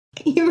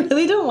You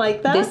really don't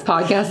like that? This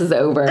podcast is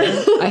over.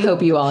 I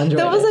hope you all enjoyed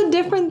it. That was a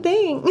different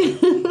thing.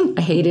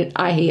 I hate it.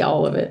 I hate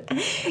all of it.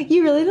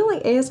 You really don't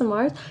like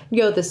ASMRs?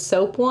 Yo, the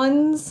soap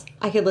ones,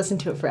 I could listen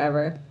to it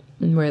forever.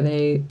 Where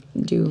they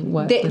do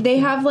what? They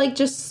have, like,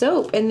 just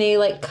soap, and they,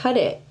 like, cut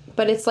it.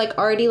 But it's, like,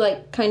 already,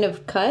 like, kind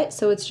of cut,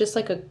 so it's just,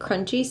 like, a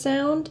crunchy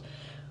sound.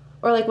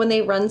 Or, like, when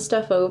they run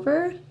stuff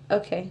over.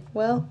 Okay,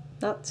 well,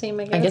 not the same,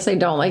 I guess. I guess I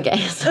don't like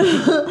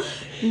ASMR.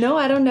 No,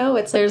 I don't know.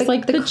 It's There's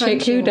like the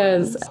chick who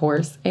does ones.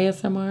 horse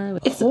ASMR.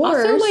 It's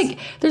Horse? also like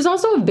there's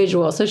also a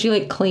visual. So she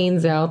like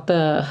cleans out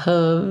the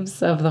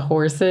hooves of the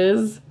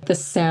horses. The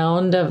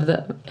sound of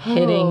the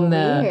hitting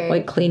weird.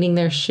 like cleaning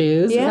their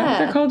shoes. Yeah. Is that what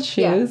they're called?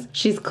 Shoes. Yeah.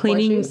 She's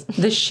cleaning Horseshoes.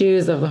 the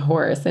shoes of the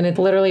horse, and it's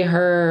literally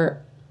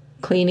her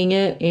cleaning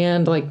it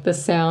and like the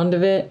sound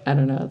of it. I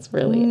don't know. It's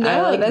really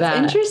I like that's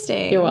that.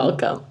 interesting. You're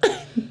welcome.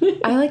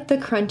 I like the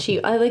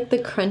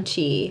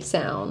crunchy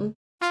sound.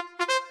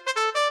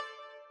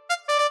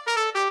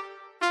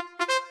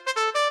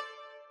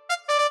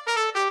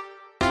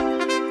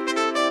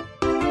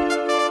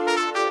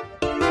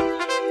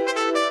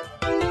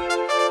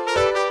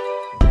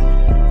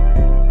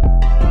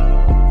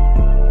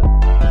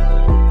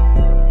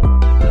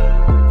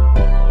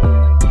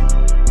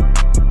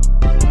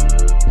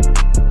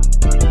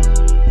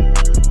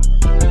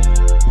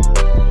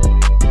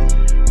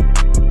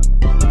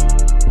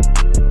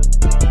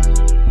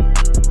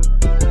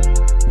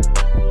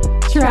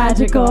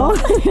 Tragical.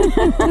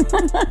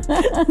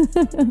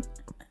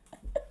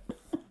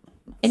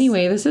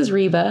 Anyway, this is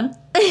Reba.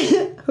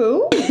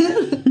 Who?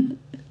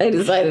 I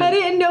decided. I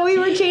didn't know we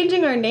were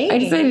changing our name. I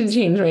decided to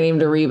change my name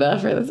to Reba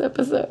for this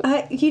episode.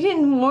 You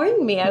didn't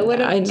warn me. I would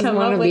have I just come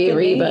want up to with be a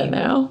Reba name.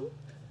 now.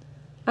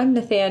 I'm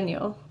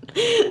Nathaniel.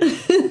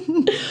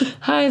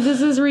 Hi,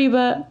 this is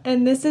Reba.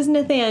 And this is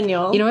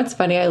Nathaniel. You know what's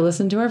funny? I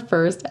listened to our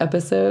first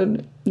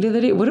episode the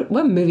other day. What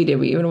movie did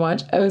we even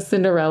watch? Oh,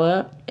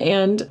 Cinderella.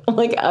 And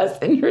like us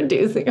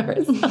introducing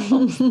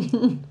ourselves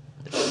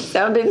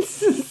sounded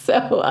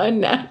so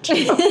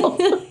unnatural.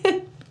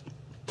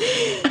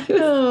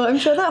 I'm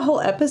sure that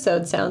whole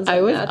episode sounds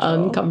I was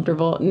unnatural.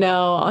 uncomfortable.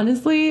 No,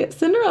 honestly,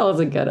 Cinderella's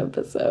a good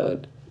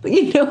episode.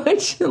 You know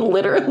what?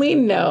 Literally,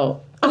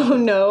 no. Oh,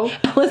 no.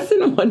 Alice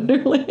in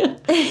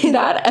Wonderland.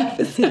 That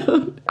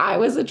episode, I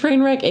was a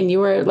train wreck and you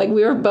were like,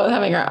 we were both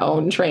having our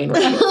own train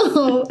wreck.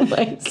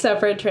 Like,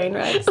 Separate train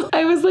wrecks.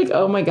 I was like,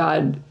 oh my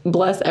God,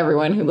 bless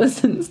everyone who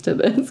listens to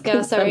this.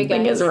 Yeah, sorry,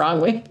 something guys. is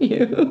wrong with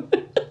you.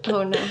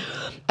 Oh, no.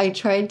 I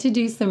tried to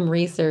do some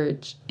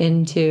research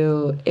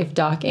into if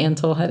Doc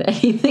Antle had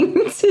anything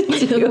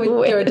to do with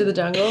Throw it to the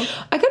jungle.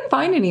 I couldn't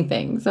find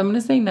anything, so I'm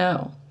going to say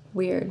no.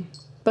 Weird.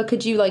 But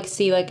could you, like,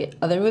 see, like,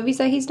 other movies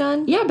that he's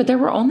done? Yeah, but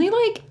there's only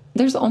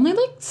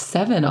like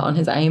 7 on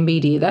his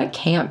IMDb. That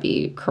can't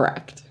be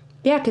correct.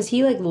 Yeah, because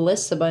he, like,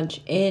 lists a bunch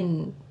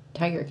in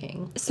Tiger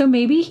King. So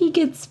maybe he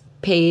gets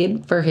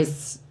paid for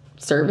his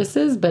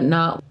services, but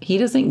he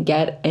doesn't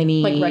get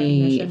any Like,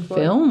 recognition for it?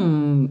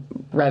 film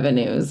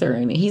revenues or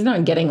any. He's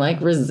not getting like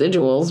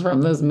residuals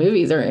from those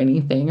movies or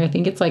anything. I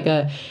think it's like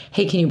a,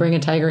 hey, can you bring a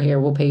tiger here?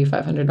 We'll pay you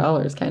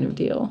 $500 kind of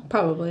deal.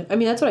 Probably. I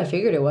mean, that's what I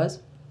figured it was.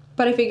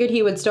 But I figured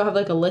he would still have,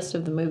 like, a list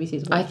of the movies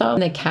he's worked I thought in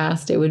the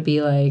cast it would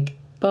be like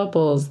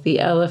Bubbles the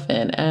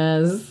elephant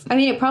as I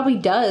mean, it probably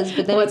does,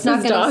 but then What's it's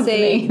not his going to dog's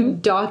say name?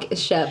 Doc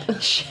Shep.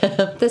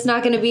 Shep. That's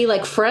not going to be,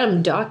 like,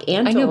 from Doc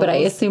Antle. I know, but I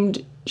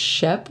assumed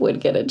Shep would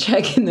get a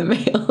check in the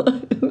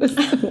mail.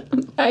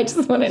 I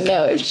just want to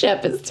know if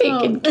Shep is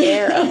taken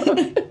care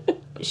of.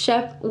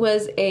 Shep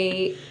was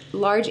a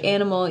large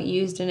animal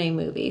used in a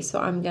movie, so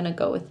I'm going to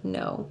go with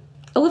no.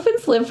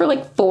 Elephants live for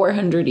like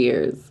 400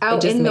 years. I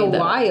Out just in the made that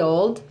up.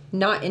 wild,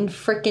 not in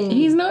frickin'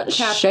 He's not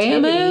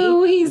captivity.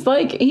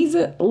 Shamu. He's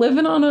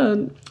living on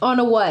a On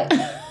a what?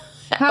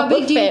 How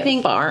big do you elephant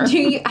think? farm.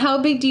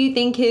 How big do you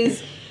think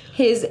his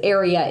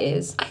area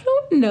is? I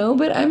don't know,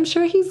 but I'm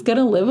sure he's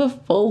gonna live a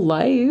full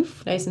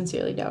life. I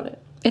sincerely doubt it.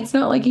 It's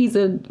not like he's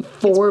a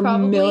 4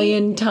 probably-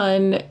 million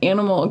ton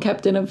animal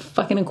kept in a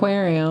fucking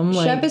aquarium.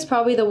 Like, Shep is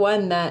probably the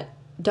one that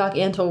Doc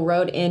Antle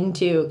rode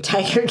into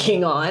Tiger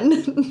King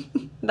on.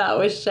 That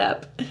was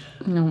Shep.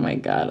 oh my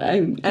God.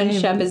 And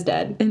Shep is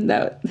dead. And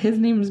his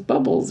name's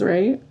Bubbles,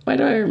 right? Why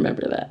do I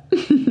remember that?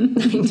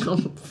 I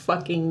don't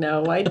fucking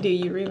know. Why do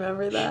you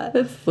remember that?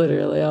 That's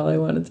literally all I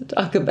wanted to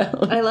talk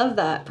about. I love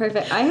that.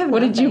 Perfect. I have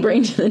What did you nothing.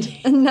 bring to the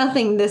table?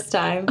 Nothing this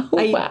time.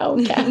 Oh, wow,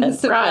 Cass brought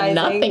Surprising.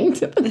 nothing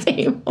to the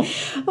table.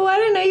 Oh, I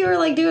didn't know you were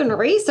like doing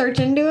research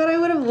into it. I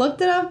would have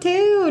looked it up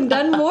too and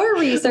done more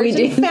research We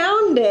and do.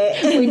 found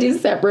it. We do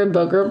separate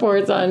book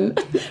reports on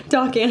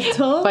Doc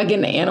Antle.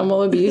 fucking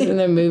animal abuse in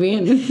the movie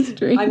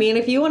industry. I mean,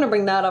 if you want to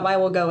bring that up, I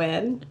will go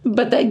in.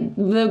 But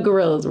the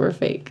gorillas were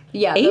fake.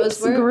 Yeah, Apes,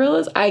 those were-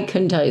 gorillas, I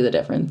couldn't tell you the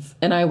difference.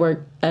 And I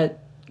work at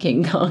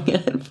King Kong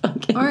at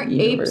fucking Aren't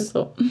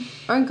Universal.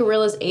 Aren't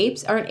gorillas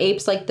apes? Aren't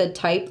apes like the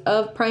type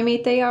of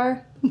primate they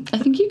are? I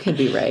think you could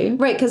be right.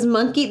 Right, because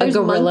there's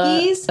gorilla-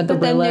 monkeys, a but then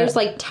gorilla- there's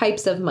like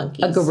types of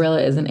monkeys. A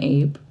gorilla is an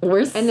ape. We're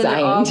And then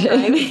they're all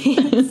scientists.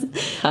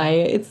 primates. Hi,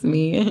 it's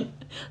me,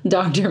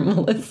 Dr.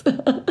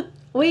 Melissa.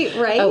 Wait,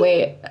 right? Oh,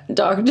 wait.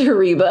 Dr.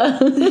 Reba.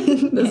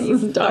 This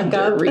is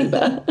Dr.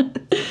 Reba.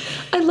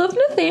 I love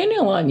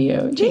Nathaniel on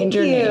you. Change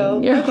your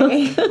name. You're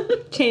okay.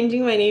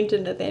 Changing my name to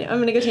Nathaniel. I'm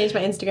going to go change my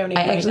Instagram name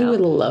I actually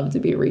would love to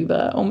be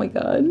Reba. Oh, my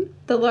God.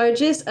 The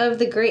largest of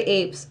the great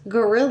apes,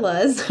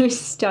 gorillas, are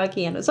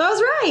stocky animals. So I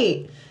was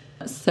right.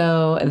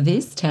 So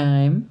this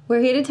time, we're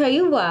here to tell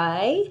you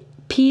why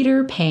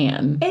Peter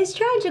Pan. It's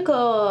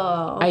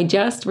tragical. I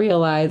just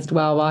realized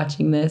while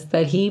watching this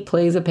that he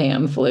plays a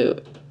pan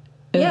flute.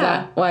 Is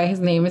that why his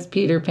name is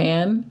Peter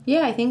Pan?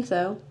 Yeah, I think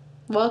so.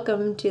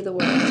 Welcome to the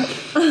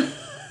world.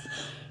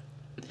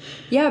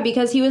 Yeah,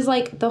 because he was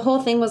like, the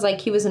whole thing was like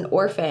he was an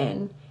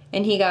orphan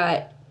and he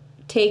got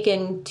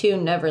taken to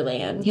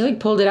Neverland. He like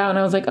pulled it out and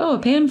I was like, oh, a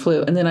pan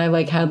flute. And then I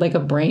like had like a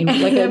brain,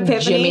 like a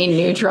Jimmy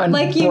Neutron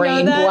like,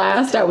 brain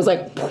blast. I was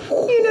like,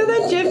 you know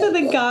that gif of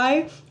the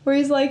guy where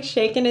he's like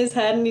shaking his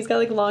head and he's got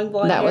like long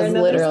blonde hair? That was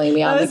literally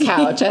me on the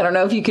couch. I don't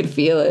know if you could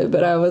feel it,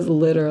 but I was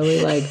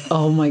literally like,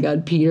 oh my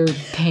God, Peter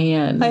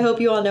Pan. I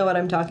hope you all know what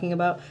I'm talking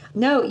about.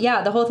 No,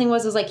 yeah, the whole thing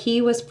was like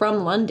he was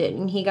from London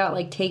and he got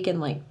like taken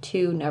like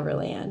to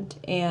Neverland,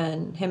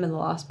 and him and the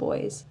Lost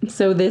Boys.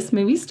 So this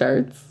movie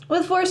starts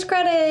with forced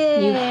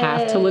credits. You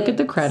have to look at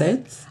the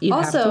credits. You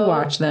also have to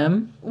watch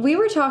them. We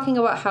were talking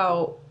about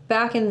how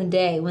back in the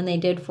day when they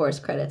did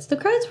forced credits, the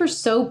credits were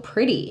so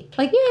pretty.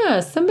 Like, yeah,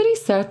 somebody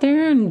sat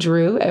there and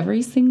drew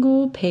every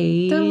single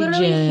page. They're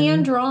literally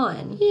hand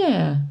drawn.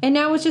 Yeah. And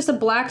now it's just a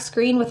black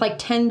screen with like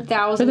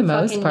 10,000 for the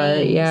most part,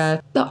 names.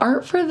 Yeah. The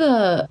art for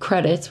the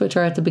credits, which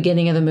are at the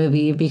beginning of the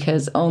movie,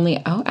 because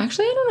actually,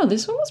 I don't know.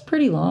 This one was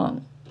pretty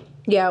long.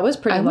 Yeah, it was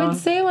pretty long. I would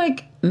say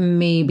like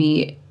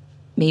maybe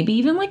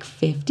even like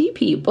 50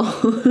 people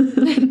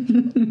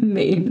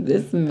made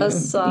this movie. A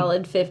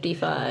solid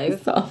 55.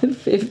 A solid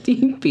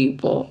 50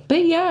 people.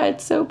 But yeah,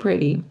 it's so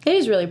pretty. It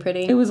is really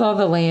pretty. It was all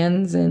the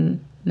lands in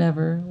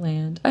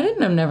Neverland. I didn't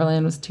know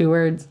Neverland was 2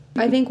 words.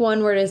 I think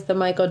 1 word is the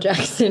Michael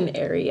Jackson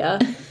area.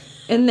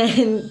 And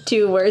then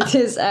 2 words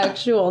is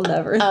actual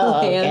Neverland. Oh,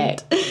 okay.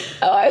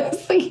 I was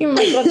thinking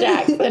Michael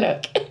Jackson.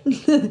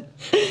 Okay.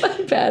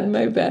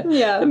 My bad.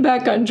 Yeah. I'm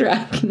back on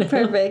track now.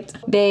 Perfect.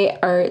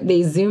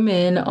 They zoom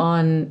in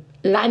on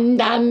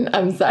London.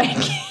 I'm sorry.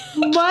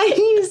 Why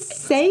do you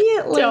say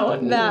it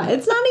like that?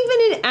 It's not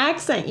even an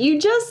accent. You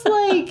just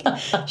like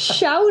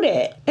shout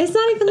it. It's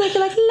not even like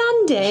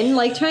London,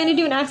 like trying to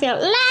do an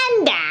accent.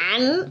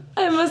 London.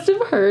 I must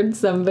have heard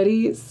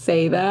somebody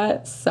say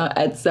that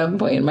at some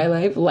point in my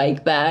life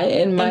like that,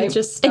 and it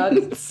just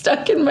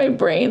stuck in my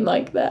brain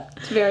like that.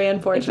 It's very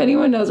unfortunate. If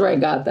anyone knows where I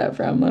got that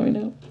from, let me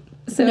know.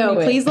 So no,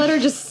 anyway. Please let her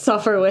just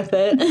suffer with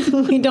it.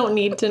 We don't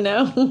need to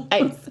know.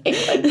 I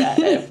say like that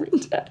every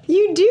time.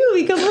 You do,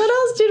 because what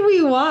else did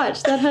we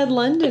watch that had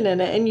London in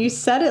it? And you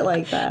said it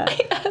like that. I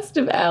asked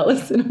if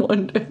Alice in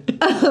Wonderland.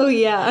 Oh,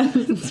 yeah.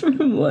 It's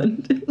from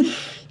London.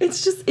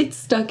 It's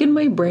stuck in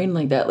my brain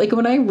like that. Like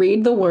when I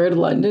read the word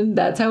London,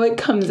 that's how it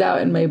comes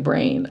out in my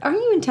brain. Are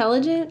you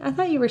intelligent? I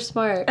thought you were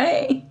smart.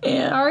 I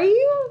am. Are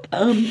you?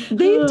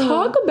 They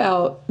talk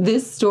about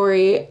this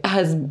story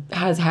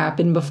has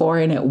happened before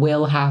and it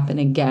will happen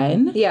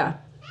again. Yeah.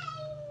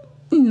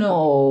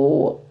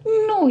 No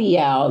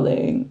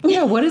yowling.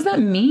 Yeah, what does that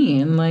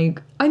mean?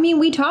 Like, I mean,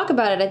 we talk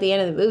about it at the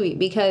end of the movie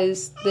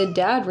because the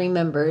dad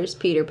remembers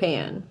Peter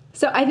Pan.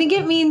 So I think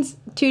it means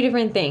 2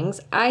 different things.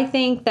 I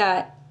think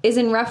that is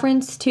in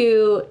reference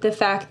to the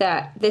fact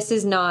that this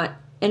is not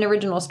an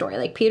original story.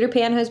 Like Peter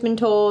Pan has been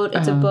told,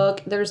 it's a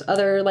book. There's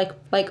other like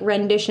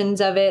renditions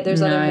of it.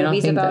 There's other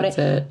movies about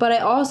it. But I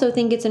also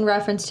think it's in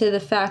reference to the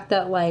fact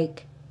that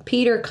like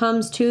Peter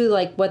comes to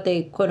like what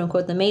they quote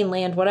unquote the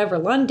mainland, whatever,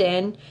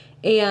 London,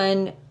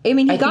 and I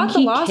mean he got the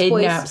Lost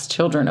Boys. He kidnaps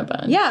children a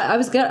bunch. Yeah, I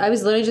was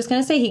literally just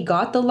gonna say he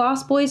got the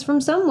Lost Boys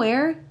from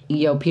somewhere.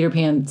 Yo, Peter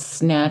Pan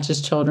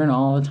snatches children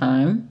all the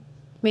time.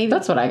 Maybe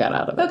that's what I got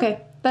out of it.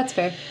 Okay, that's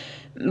fair.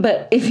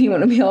 But if you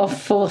want to be all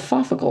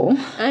philosophical,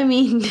 I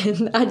mean,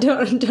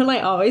 don't I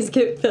always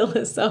get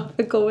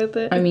philosophical with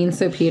it? I mean,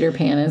 so Peter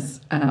Pan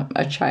is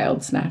a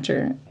child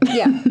snatcher.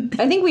 Yeah,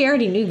 I think we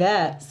already knew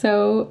that.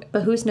 So,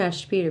 but who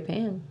snatched Peter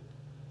Pan?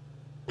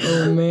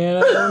 Oh man,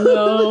 I don't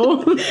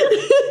know.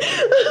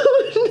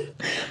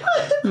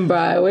 But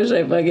I wish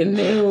I fucking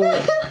knew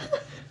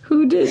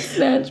who did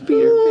snatch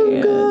Peter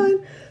Pan. Oh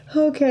God.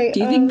 Okay. Do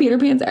you think Peter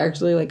Pan's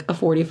actually like a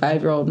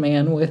 45-year-old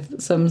man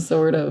with some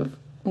sort of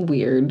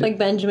weird, like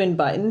Benjamin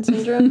Button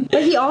syndrome?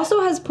 But he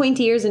also has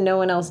pointy ears and no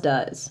one else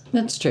does.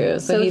 That's true.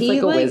 So he's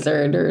like a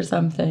wizard or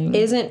something.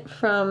 Isn't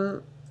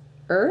from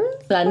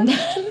Earth? London.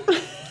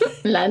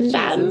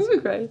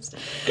 Jesus Christ.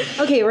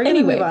 Okay, we're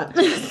gonna move on.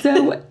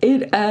 So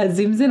it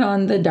zooms in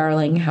on the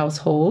Darling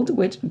household,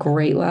 which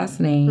great last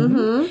name.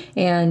 Mm-hmm.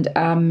 And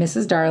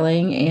Mrs.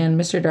 Darling and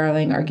Mr.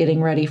 Darling are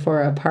getting ready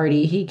for a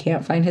party. He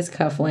can't find his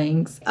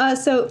cufflinks.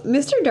 So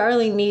Mr.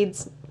 Darling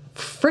needs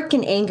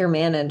frickin' anger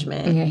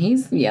management. Yeah,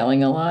 he's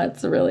yelling a lot.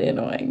 It's really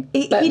annoying.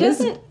 He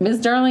doesn't. Miss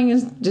Darling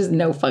is just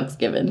no fucks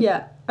given.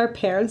 Yeah. Our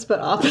parents, but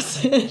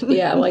opposite.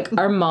 Yeah, like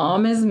our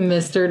mom is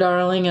Mr.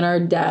 Darling and our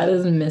dad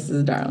is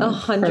Mrs. Darling.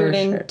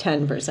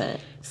 110%.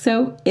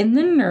 So in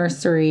the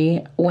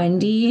nursery,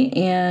 Wendy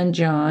and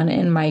John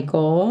and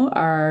Michael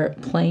are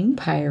playing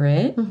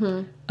pirate.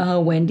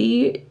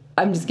 Wendy,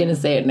 I'm just going to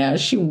say it now,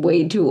 she's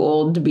way too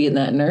old to be in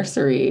that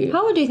nursery.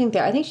 How old do you think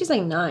I think she's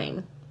like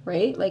 9,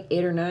 right? Like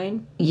 8 or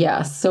 9?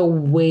 Yeah, so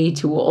way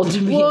too old to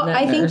be in that nursery. Well,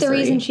 I think the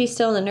reason she's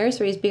still in the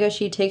nursery is because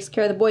she takes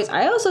care of the boys.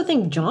 I also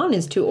think John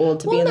is too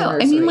old to be in the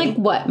nursery. I mean, like,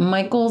 what?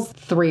 Michael's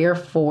 3 or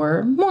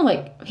 4? More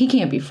like, he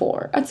can't be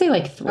 4. I'd say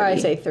like 3.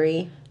 I'd say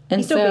 3. And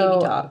he still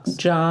baby talks.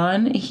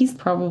 John, he's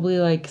probably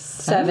like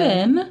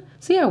 7.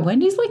 So yeah,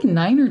 Wendy's like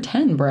 9 or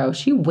 10, bro.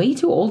 She way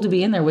too old to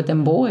be in there with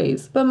them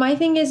boys. But my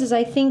thing is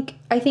I think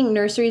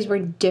nurseries were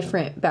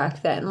different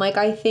back then. Like,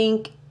 I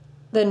think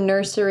the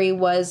nursery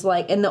was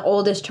like, and the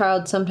oldest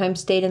child sometimes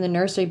stayed in the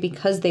nursery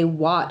because they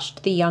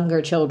watched the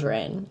younger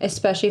children,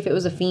 especially if it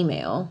was a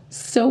female.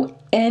 So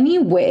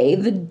anyway,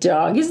 the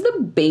dog is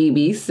the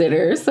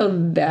babysitter, so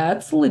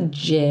that's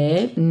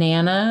legit.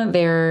 Thnana,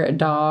 their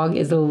dog,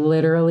 is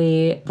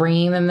literally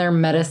bringing them their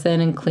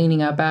medicine and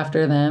cleaning up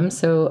after them.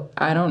 So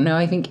I don't know.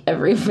 I think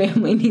every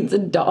family needs a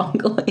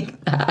dog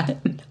like that.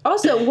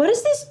 Also, what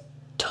is this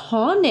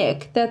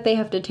tonic that they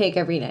have to take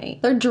every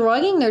night? They're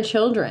drugging their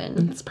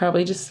children. It's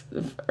probably just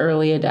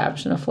early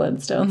adaptation of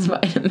Flintstones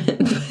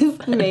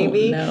vitamins.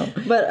 Maybe.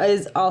 But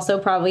it also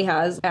probably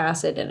has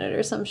acid in it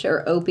or some shit,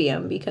 or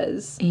opium,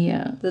 because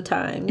the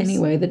times.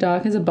 Anyway, the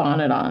dog has a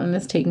bonnet on and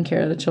is taking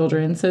care of the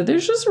children. So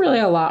there's just really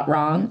a lot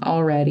wrong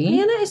already.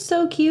 Anna is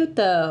so cute,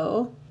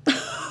 though.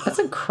 That's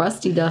a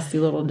crusty, dusty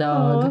little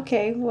dog. Oh,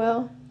 okay,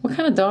 well. What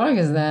kind of dog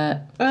is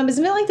that?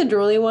 Isn't it like the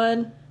drooly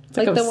one? It's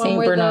like the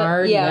St.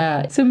 Bernard.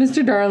 Yeah. So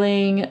Mr.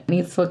 Darling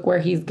needs to look where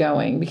he's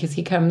going because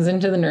he comes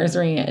into the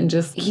nursery and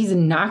he's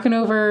knocking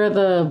over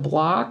the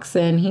blocks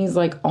and he's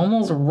like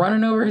almost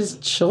running over his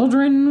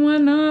children and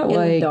whatnot. And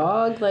like, the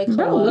dog, like,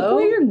 bro, hello? Look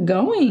where you're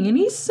going. And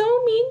he's so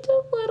mean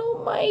to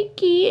little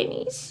Mikey and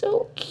he's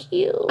so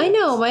cute. I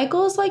know.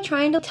 Michael's like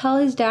trying to tell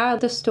his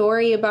dad the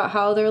story about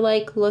how they're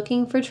like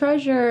looking for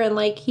treasure and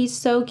like he's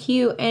so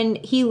cute. And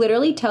he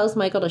literally tells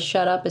Michael to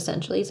shut up,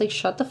 essentially. He's like,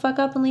 shut the fuck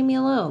up and leave me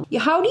alone.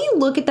 How do you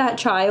look at that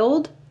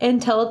child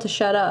and tell it to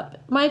shut up?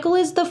 Michael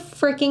is the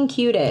freaking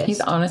cutest.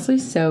 He's honestly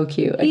so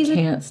cute. I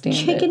can't stand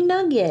it. Chicken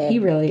nugget. He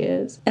really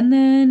is. And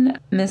then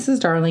Mrs.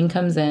 Darling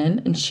comes in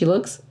and she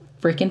looks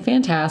freaking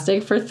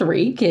fantastic for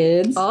 3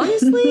 kids.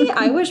 Honestly,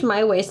 I wish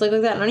my waist looked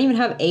like that. I don't even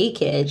have a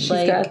kid. She's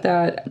got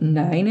that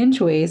 9-inch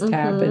waist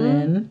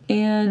happening.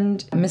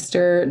 And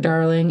Mr.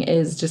 Darling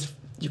is just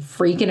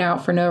freaking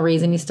out for no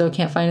reason. He still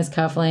can't find his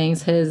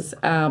cufflinks. His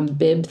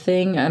bib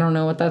thing, I don't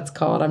know what that's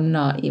called. I'm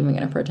not even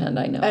going to pretend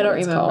I know what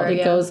it's called.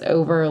 It goes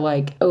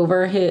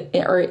over his,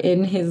 or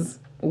in his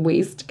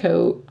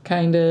waistcoat,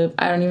 kind of.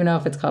 I don't even know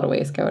if it's called a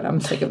waistcoat. I'm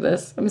sick of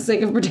this. I'm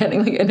sick of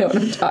pretending like I know what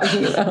I'm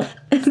talking about.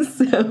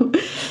 So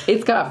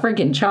it's got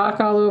freaking chalk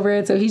all over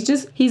it. So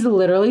he's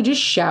literally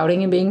just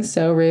shouting and being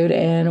so rude.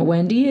 And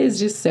Wendy is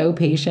just so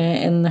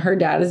patient. And her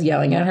dad is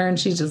yelling at her. And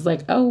she's just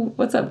like, oh,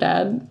 what's up,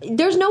 Dad?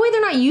 There's no way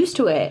they're not used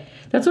to it.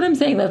 That's what I'm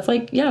saying. That's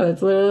like, yeah,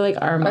 that's literally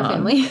like our mom. Our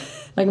family.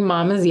 Like,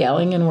 mom is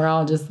yelling, and we're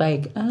all just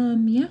like,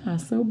 yeah,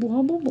 so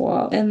blah, blah,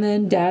 blah. And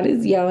then dad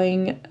is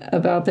yelling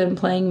about them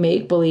playing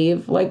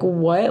make-believe. Like,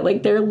 what?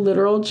 Like, they're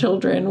literal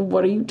children.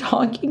 What are you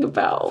talking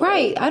about?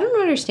 Right. I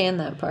don't understand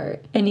that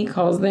part. And he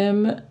calls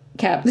them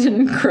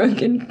Captain Crook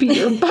and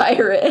Peter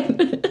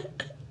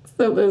Pirate.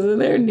 So those are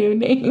their new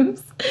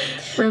names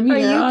from here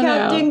on out. Are you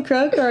Captain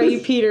Crook or are you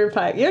Peter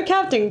Pirate? You're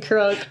Captain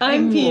Crook.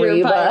 I'm Peter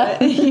Reba.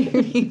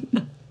 Pirate.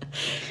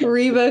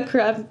 Reba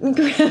Craptain.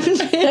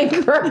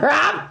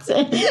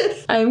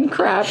 I'm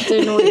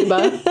Craptain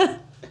Reba.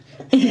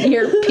 And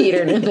you're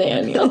Peter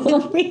Nathaniel.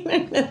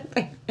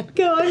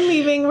 Go on,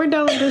 leaving. We're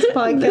done with this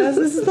podcast.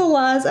 This is the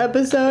last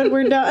episode.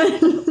 We're done.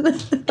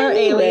 Our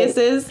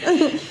aliases.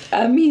 He's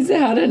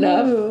had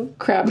enough.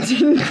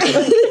 Craptain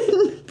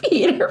Crook.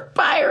 Peter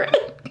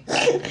Pirate.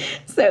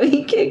 So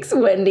he kicks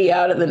Wendy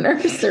out of the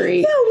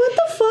nursery. Yeah, what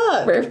the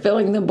fuck? For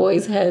filling the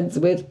boys' heads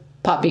with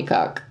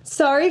poppycock.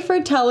 Sorry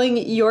for telling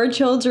your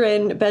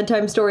children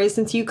bedtime stories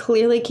since you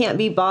clearly can't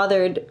be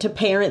bothered to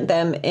parent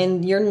them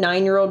and your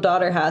 9-year-old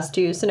daughter has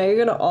to. So now you're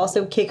going to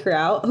also kick her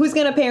out. Who's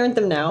going to parent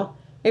them now?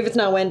 If it's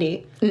not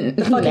Wendy. The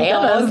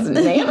fucking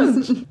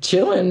Nana's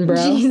chilling, bro.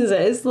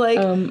 Jesus. Like,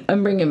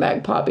 I'm bringing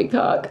back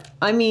poppycock.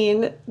 I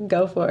mean,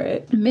 go for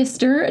it.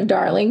 Mr.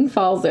 Darling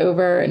falls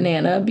over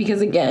Thnana because,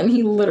 again,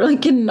 he literally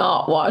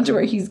cannot watch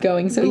where he's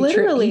going. So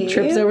he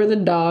trips over the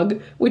dog,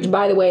 which,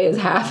 by the way, is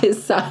half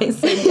his size.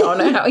 So you don't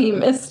know how he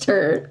missed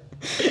her.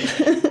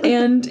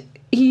 And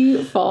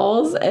he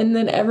falls, and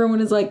then everyone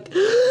is like,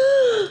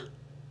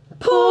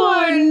 poor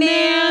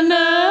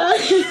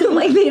Thnana.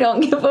 Like, they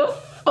don't give a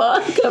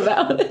fuck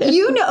about it.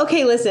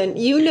 Okay, listen.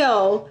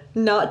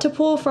 not to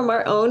pull from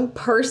our own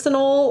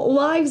personal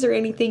lives or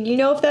anything. You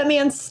know, if that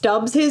man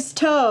stubs his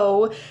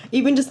toe,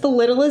 even just the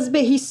littlest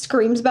bit, he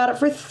screams about it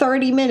for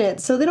 30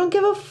 minutes. So they don't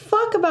give a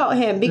fuck about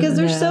him because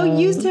they're so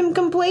used to him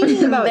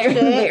complaining about shit.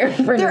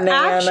 They're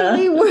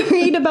actually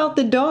worried about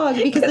the dog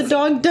because the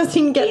dog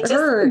doesn't get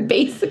hurt.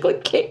 Basically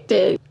kicked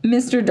it.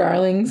 Mr.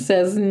 Darling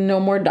says no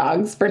more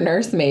dogs for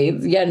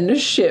nursemaids. Yeah, no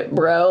shit,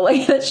 bro.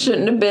 Like, that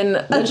shouldn't have been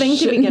a thing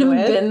to begin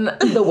with.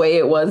 Been the way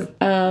it was.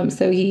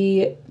 So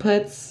he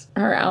puts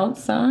her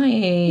outside.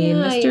 Yeah,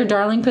 Mr.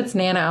 Darling puts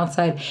Thnana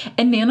outside.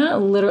 And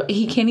Thnana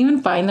he can't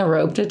even find the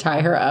rope to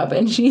tie her up.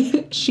 And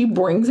she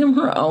brings him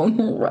her own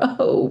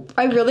rope.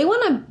 I really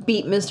want to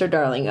beat Mr.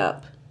 Darling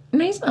up.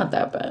 No, he's not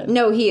that bad.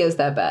 No, he is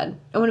that bad.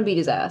 I want to beat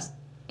his ass.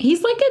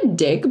 He's like a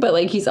dick, but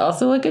like he's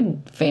also like a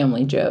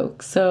family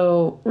joke.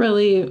 So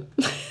really,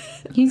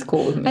 he's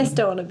cool with me. I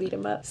still want to beat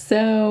him up.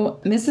 So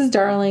Mrs.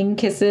 Darling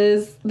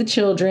kisses the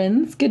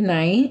children's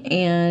goodnight,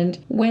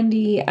 and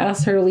Wendy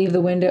asks her to leave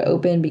the window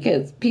open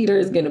because Peter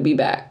is going to be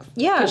back.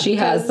 Yeah. Because she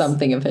has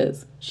something of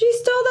his. She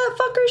stole that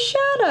fucker's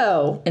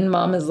shadow. And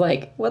Mom is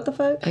like, what the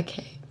fuck?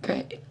 Okay.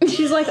 Great.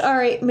 She's like, all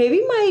right,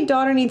 maybe my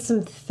daughter needs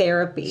some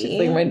therapy. She's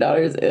like, my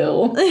daughter's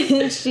ill.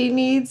 She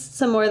needs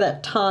some more of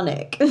that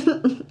tonic.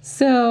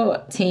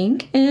 So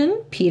Tink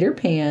and Peter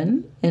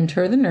Pan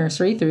enter the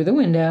nursery through the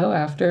window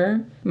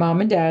after Mom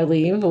and Dad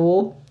leave. The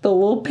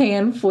little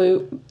pan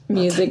flute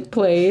music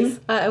plays.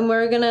 And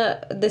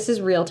this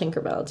is real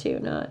Tinkerbell too,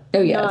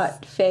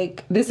 not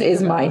fake. This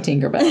is my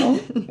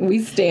Tinkerbell. We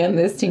stand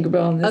this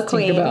Tinkerbell and this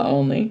Tinkerbell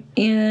only.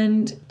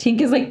 And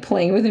Tink is like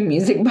playing with a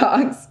music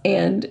box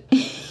and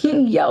he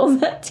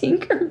yells at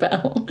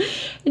Tinkerbell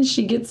and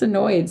she gets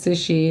annoyed. So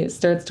she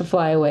starts to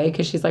fly away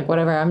because she's like,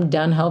 whatever, I'm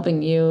done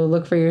helping you.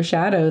 Look for your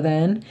shadow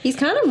then. He's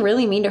kind of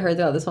really mean to her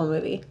throughout this whole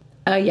movie.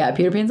 Yeah,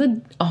 Peter Pan's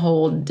a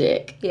whole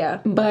dick. Yeah.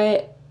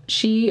 But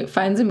she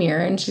finds a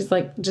mirror and she's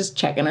like just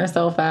checking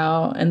herself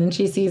out, and then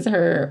she sees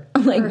her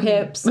like her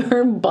hips,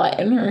 her butt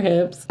and her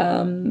hips.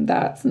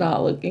 That's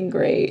not looking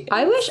great.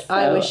 I wish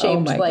I was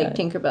shaped like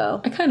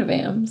Tinkerbell. I kind of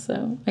am.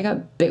 So I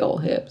got big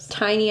old hips,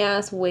 tiny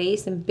ass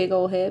waist and big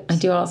old hips. I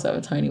do also have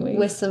a tiny waist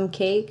with some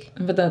cake,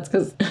 but that's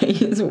because I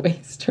use a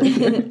waist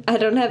trainer. I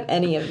don't have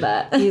any of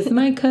that. Use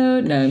my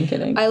code. No, I'm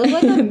kidding. I look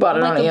like I bought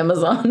it on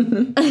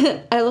Amazon.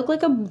 I look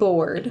like a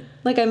board.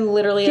 Like I'm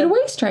literally get a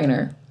waist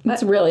trainer.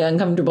 It's really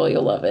uncomfortable.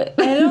 You'll love it.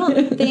 I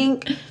don't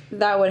think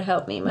that would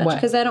help me much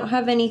because I don't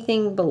have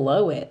anything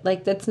below it.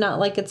 Like, that's not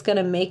like it's going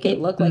to make it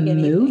look like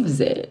anything. It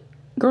moves it.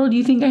 Girl, do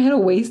you think I had a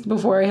waist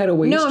before I had a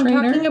waist trainer? No,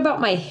 I'm talking about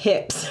my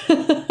hips.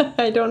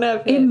 I don't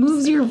have hips. It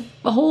moves your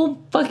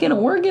whole fucking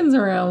organs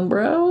around,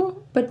 bro.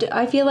 But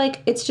I feel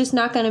like it's just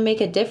not going to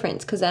make a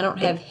difference because I don't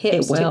have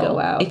hips to go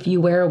out. If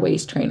you wear a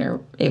waist trainer,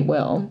 it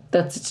will.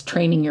 It's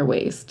training your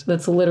waist.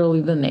 That's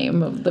literally the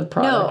name of the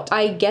product. No,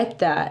 I get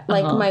that.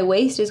 Like, my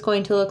waist is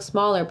going to look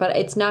smaller, but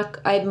it's not...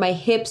 my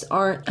hips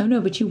aren't... Oh, no,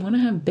 but you want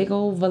to have big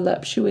old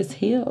voluptuous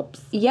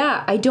hips.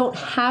 Yeah, I don't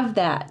have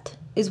that.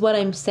 Is what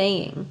I'm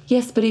saying.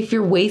 Yes, but if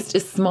your waist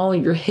is smaller,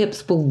 your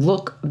hips will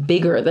look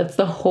bigger. That's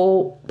the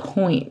whole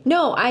point.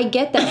 No, I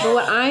get that, but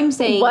what I'm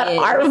saying what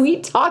are we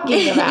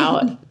talking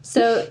about?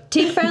 So,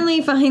 Tink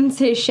finally finds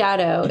his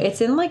shadow. It's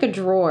in, like, a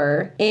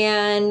drawer,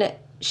 and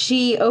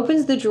she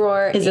opens the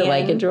drawer. Is it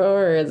like a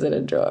drawer, or is it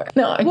a drawer?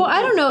 No. Well,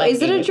 I don't know.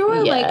 Is it a drawer?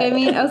 Yeah. Like, I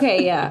mean,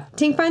 okay, yeah.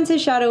 Tink finds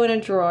his shadow in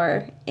a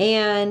drawer,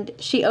 and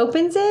she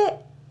opens it,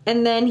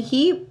 and then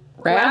he...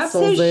 grabs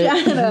his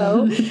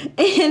shadow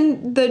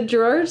and the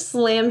drawer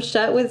slams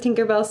shut with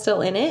Tinkerbell still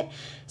in it.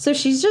 So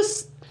she's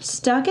just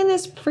stuck in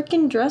this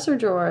freaking dresser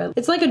drawer.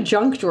 It's like a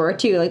junk drawer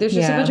too. Like there's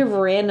just a bunch of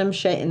random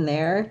shit in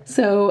there.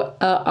 So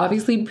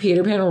obviously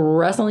Peter Pan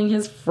wrestling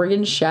his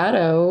friggin'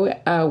 shadow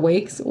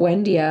wakes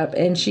Wendy up,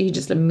 and she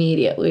just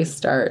immediately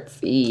starts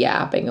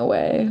yapping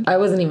away. I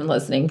wasn't even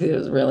listening because it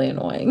was really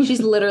annoying.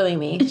 She's literally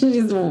me.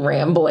 She's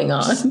rambling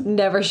on. She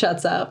never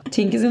shuts up.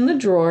 Tink is in the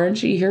drawer and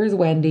she hears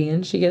Wendy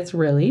and she gets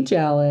really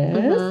jealous,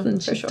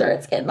 and she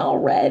starts getting all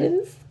red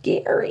and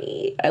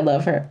scary. I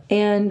love her.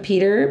 And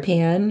Peter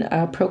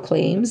Pan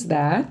proclaims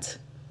that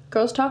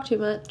girls talk too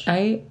much.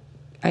 I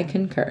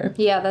concur.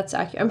 Yeah, that's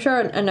accurate. I'm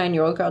sure a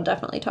 9-year-old girl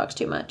definitely talks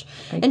too much.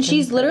 And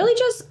she's literally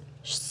just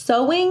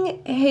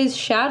sewing his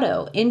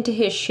shadow into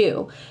his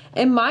shoe.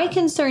 And my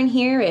concern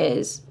here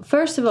is,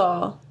 first of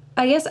all,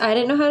 I guess I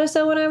didn't know how to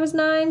sew when I was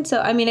 9.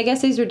 So, I mean, I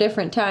guess these were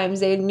different times.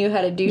 They knew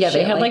how to do shit. Yeah,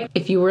 they had, like,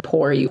 if you were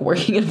poor, you were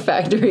working in a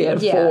factory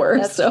at 4.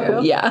 That's so,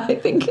 true. Yeah, I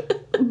think.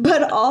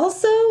 But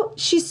also,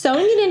 she's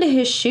sewing it into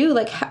his shoe.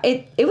 Like,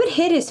 it would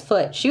hit his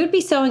foot. She would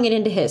be sewing it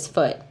into his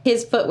foot.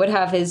 His foot would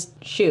have his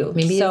shoe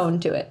sewn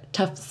to it.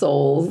 Tough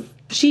soles.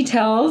 She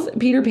tells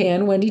Peter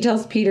Pan, Wendy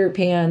tells Peter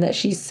Pan that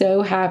she's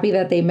so happy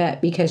that they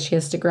met because she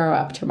has to grow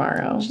up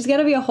tomorrow. She's going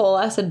to be a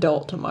whole-ass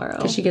adult tomorrow.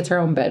 Because she gets her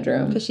own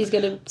bedroom. Because she's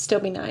going to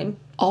still be 9.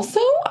 Also,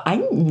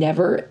 I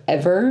never,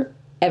 ever,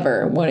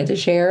 ever wanted to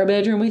share a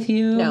bedroom with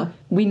you. No.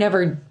 We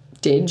never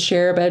did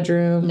share a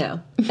bedroom.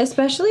 No.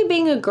 Especially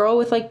being a girl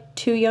with, like,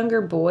 2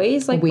 younger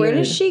boys. Like, Weird. Where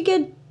does she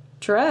get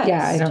dressed.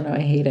 Yeah, I don't know. I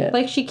hate it.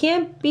 Like, she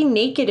can't be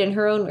naked in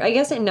her own... I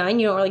guess at 9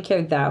 you don't really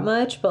care that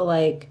much, but,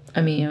 like...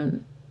 I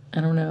mean, I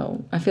don't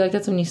know. I feel like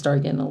that's when you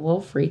start getting a little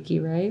freaky,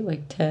 right?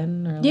 Like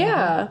 10 or 11.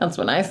 Yeah. That's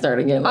when I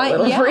started getting a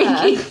little freaky.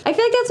 I feel like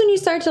that's when you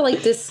start to,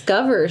 like,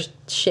 discover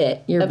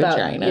shit Your about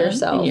vagina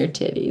yourself. and your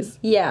titties.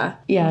 Yeah.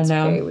 Yeah, It's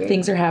very no. weird.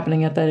 Things are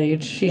happening at that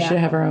age. She should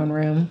have her own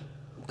room.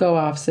 Go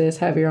off, sis.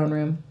 Have your own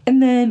room.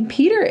 And then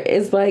Peter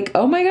is like,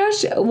 oh my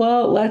gosh,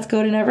 well, let's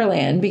go to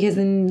Neverland because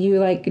then you,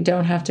 like,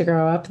 don't have to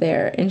grow up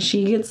there. And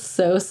she gets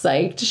so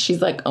psyched.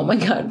 She's like, oh my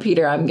God,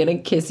 Peter, I'm going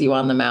to kiss you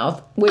on the mouth.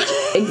 Which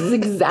is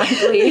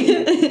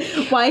exactly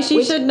why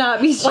she should not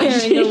be sharing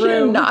she a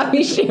room. should not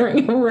be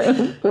sharing a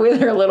room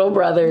with her little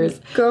brothers.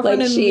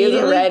 Girlfriend like, she is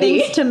immediately ready.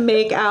 thinks to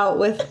make out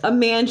with a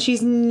man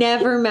she's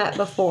never met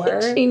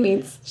before. She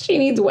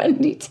needs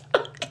Wendy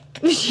Time.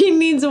 She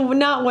means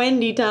not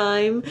Wendy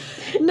Time.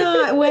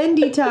 Not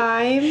Wendy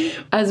Time.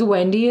 As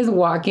Wendy is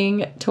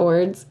walking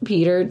towards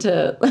Peter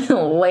to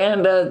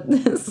land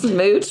a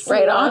smooch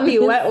right on the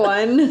wet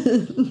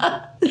one.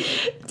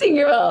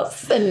 Tinkerbell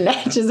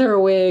snatches her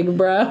wig,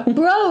 bro.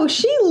 Bro,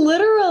 she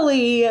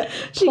literally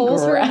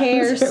pulls her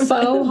hair grabs her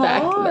by so the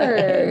back of the hard.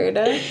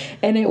 head.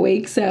 And it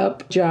wakes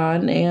up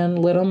John and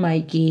little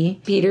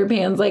Mikey. Peter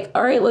Pan's like,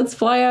 all right, let's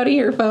fly out of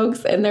here,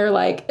 folks. And they're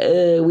like,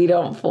 we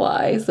don't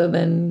fly. So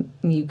then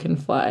you can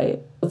fly.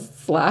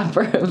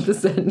 Slapper of the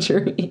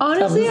century.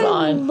 Honestly, comes I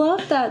on.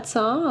 love that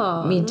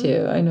song. Me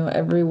too. I know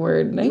every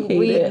word and I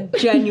hate it.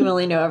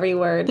 Genuinely know every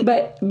word.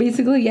 But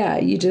basically, yeah,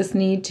 you just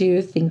need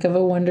to think of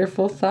a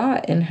wonderful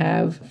thought and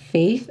have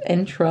faith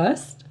and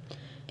trust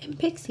And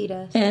pixie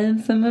dust. and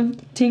some of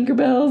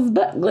Tinkerbell's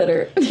butt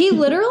glitter. He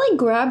literally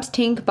grabs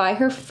Tink by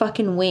her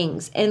fucking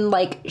wings and,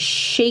 like,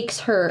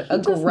 shakes her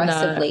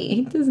aggressively.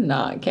 He does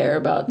not care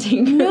about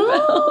Tinkerbell.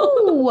 No!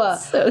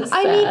 So sad.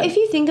 I mean, if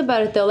you think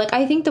about it, though, like,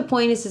 I think the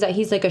point is that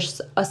he's, like,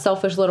 a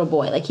selfish little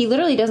boy. Like, he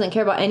literally doesn't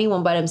care about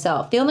anyone but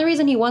himself. The only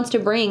reason he wants to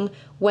bring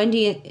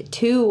Wendy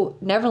to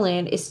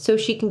Neverland is so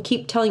she can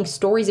keep telling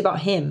stories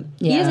about him.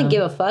 He Yeah. doesn't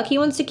give a fuck. He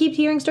wants to keep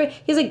hearing stories.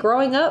 He's like,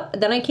 growing up,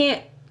 then I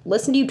can't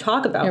listen to you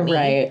talk about me.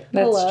 Right.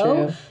 That's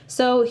true.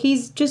 So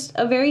he's just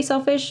a very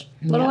selfish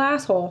little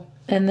asshole.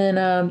 And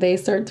then they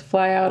start to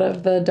fly out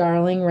of the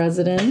Darling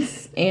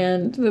residence.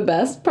 And the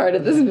best part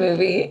of this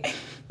movie,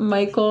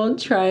 Michael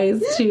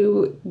tries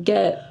to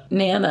get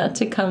Thnana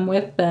to come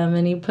with them,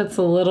 and he puts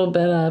a little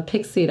bit of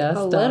pixie dust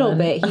on. A little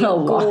bit. He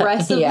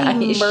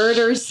aggressively he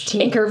murders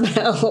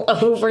Tinkerbell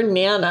over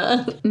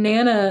Thnana.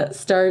 Thnana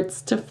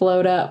starts to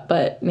float up,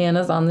 but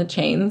Nana's on the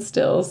chain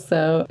still,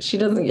 so she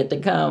doesn't get to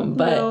come.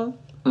 But No.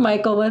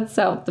 Michael lets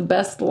out the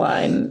best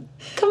line.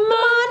 Come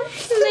on,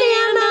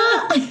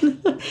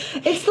 Thnana!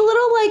 It's the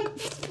little,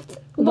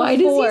 like, Why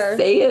does he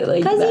say it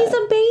like that? Because he's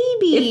a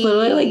baby. It's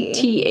literally like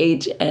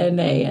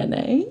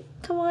Thnana.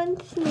 Come on,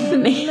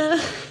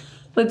 Thnana.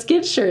 Let's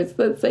get shirts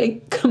that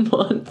say, come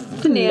on,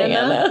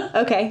 Thnana.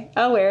 Okay,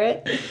 I'll wear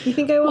it. You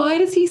think I will? Why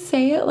does he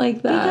say it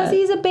like that? Because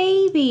he's a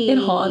baby. It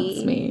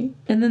haunts me.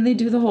 And then they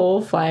do the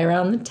whole fly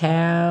around the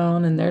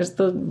town, and there's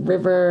the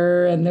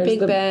river, and there's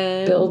Big the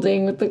Ben.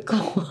 building with the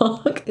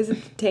clock. Is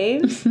it the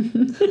Thames?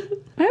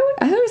 I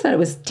always thought it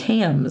was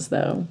Thames,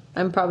 though.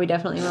 I'm probably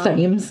definitely wrong.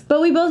 Thames.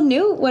 But we both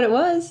knew what it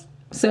was.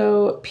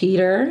 So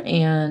Peter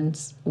and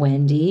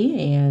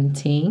Wendy and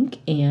Tink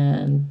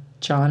and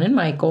John and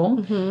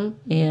Michael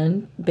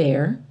and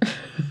Bear.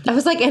 I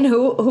was like, and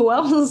who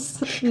else?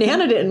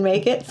 Thnana didn't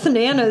make it.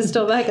 Thnana is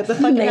still back at the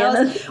fucking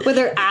house with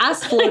her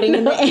ass floating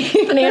in the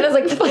air. Nana's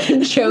like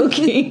fucking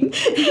choking.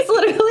 It's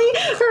literally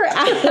her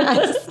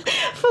ass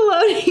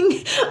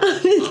floating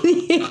up in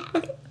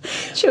the air.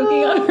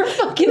 Choking on her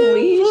fucking The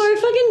leash. poor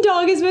fucking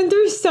dog has been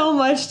through so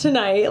much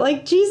tonight.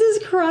 Like,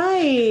 Jesus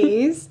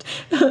Christ.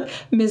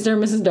 Mr.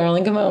 and Mrs.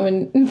 Darling come home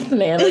and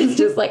Nana's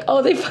just like,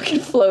 oh, they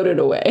fucking floated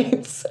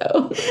away.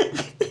 So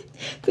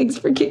thanks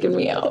for kicking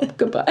me out.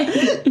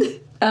 Goodbye.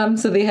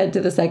 So they head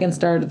to the second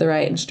star to the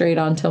right and straight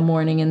on till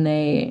morning, and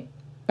they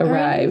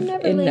arrive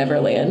in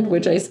Neverland,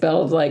 which I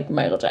spelled like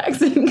Michael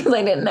Jackson because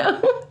I didn't know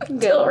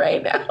until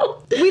right now.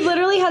 We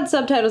literally had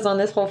subtitles on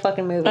this whole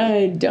fucking movie.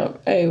 I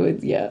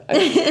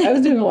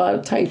was doing a lot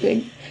of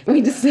typing.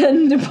 We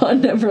descend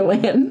upon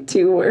Neverland,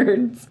 2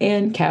 words,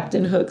 and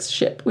Captain Hook's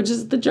ship, which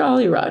is the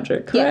Jolly Roger,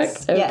 correct?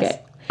 Yes, okay. yes.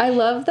 I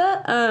love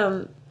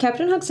that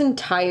Captain Hook's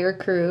entire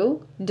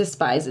crew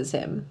despises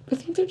him. I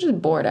think they're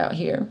just bored out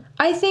here.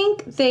 I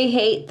think they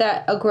hate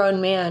that a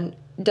grown man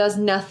does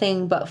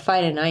nothing but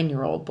fight a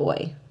 9-year-old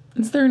boy.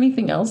 Is there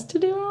anything else to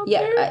do out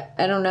there? Yeah,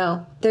 I don't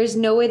know. There's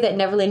no way that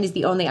Neverland is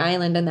the only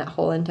island in that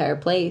whole entire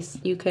place.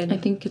 You could I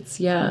think it's,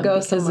 go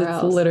because somewhere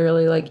it's else.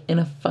 literally like in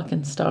a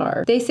fucking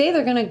star. They say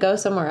they're gonna go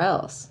somewhere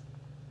else.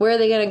 Where are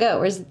they gonna go?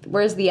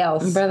 Where's the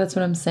else? Bro, that's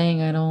what I'm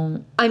saying.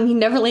 I mean,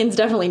 Neverland's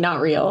definitely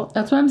not real.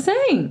 That's what I'm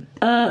saying.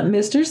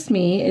 Mr.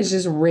 Smee is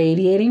just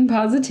radiating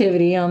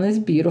positivity on this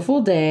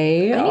beautiful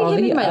day. I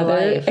need him in my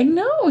life. I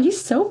know,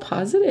 he's so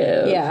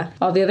positive. Yeah.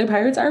 All the other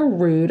pirates are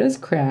rude as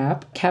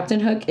crap.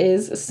 Captain Hook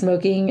is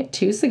smoking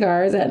 2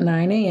 cigars at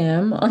 9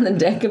 a.m. on the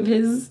deck of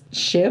his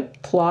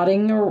ship,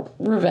 plotting a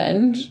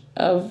revenge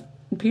of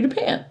Peter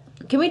Pan.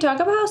 Can we talk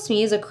about how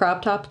Smee is a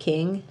crop top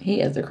king?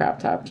 He is a crop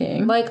top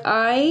king. Like,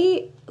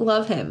 I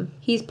love him.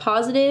 He's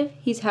positive.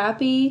 He's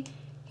happy.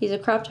 He's a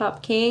crop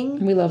top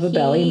king. We love a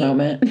belly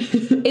moment.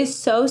 Is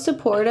so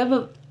supportive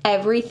of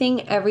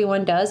everything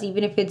everyone does,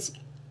 even if it's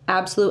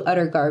absolute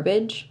utter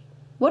garbage.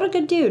 What a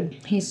good dude.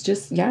 He's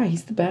just,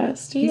 he's the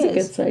best. He's a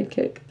good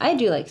sidekick. I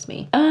do like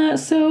Smee.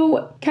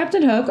 So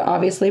Captain Hook,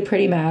 obviously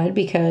pretty mad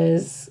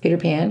because Peter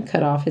Pan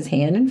cut off his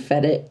hand and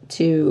fed it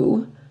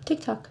to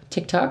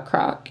TikTok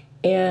Croc.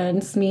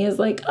 And Smee is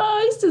like,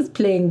 oh, he's just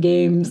playing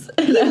games.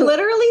 And He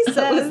literally says...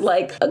 I was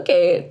like,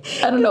 okay,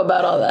 I don't know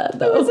about all that,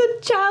 though. It was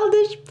a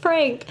childish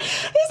prank.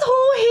 His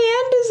whole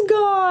hand is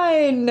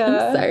gone.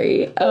 I'm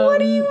sorry. What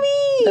do you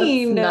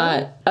mean? That's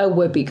not a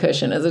whoopee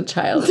cushion as a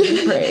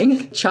childish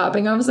prank.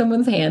 Chopping off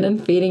someone's hand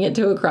and feeding it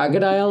to a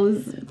crocodile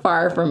is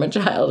far from a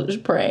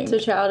childish prank.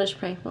 It's a childish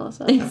prank,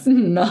 Melissa. It's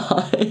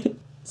not.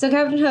 So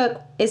Captain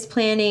Hook is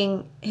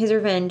planning his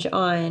revenge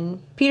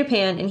on Peter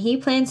Pan, and he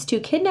plans to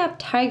kidnap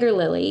Tiger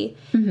Lily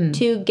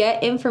to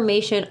get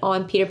information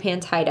on Peter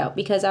Pan's hideout.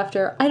 Because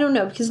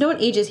because no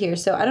one ages here,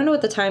 so I don't know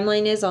what the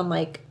timeline is on,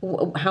 like,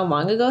 how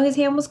long ago his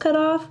hand was cut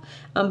off.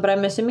 But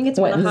I'm assuming it's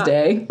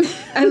Wednesday.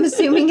 I'm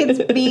assuming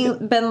it's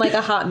been like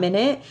a hot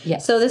minute.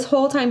 Yes. So this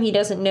whole time he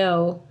doesn't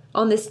know,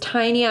 on this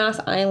tiny ass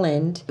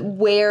island,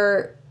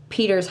 where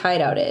Peter's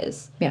hideout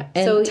is. Yeah,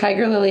 and so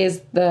Tiger Lily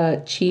is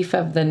the chief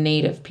of the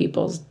native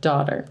people's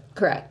daughter.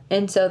 Correct.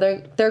 And so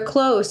they're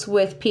close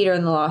with Peter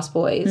and the Lost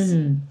Boys.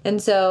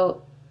 And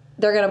so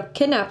they're going to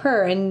kidnap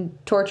her and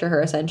torture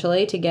her,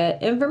 essentially, to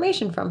get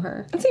information from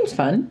her. It seems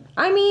fun.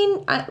 I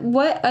mean,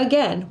 what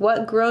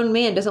grown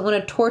man doesn't want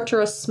to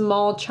torture a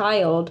small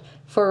child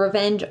for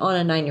revenge on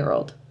a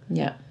 9-year-old?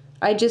 Yeah.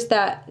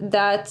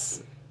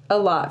 That's a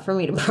lot for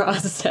me to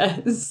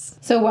process.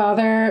 So while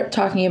they're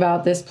talking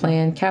about this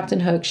plan, Captain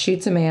Hook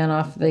shoots a man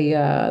off the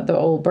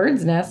old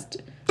bird's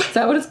nest. Is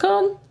that what it's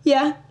called?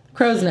 Yeah.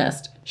 Crow's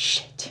nest.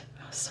 Shit.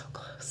 I was so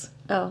close.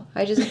 Oh,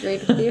 I just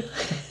agreed with you.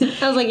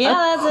 I was like,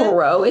 that's it. A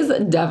crow is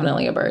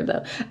definitely a bird,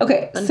 though.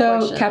 Okay,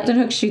 so Captain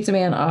Hook shoots a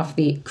man off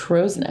the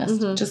crow's nest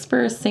just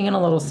for singing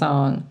a little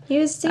song. He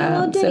was singing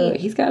a little ditty.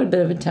 So he's got a bit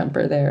of a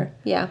temper there.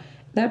 Yeah.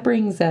 That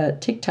brings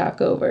TikTok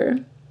over.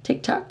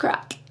 TikTok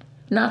Croc.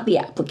 Not the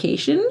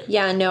application.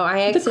 Yeah, no,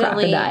 I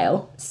accidentally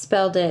crocodile.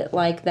 Spelled it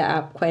like the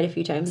app quite a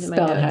few times in my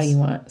notes. Spell it how you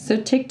want.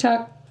 So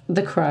TikTok,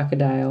 the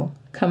crocodile,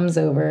 comes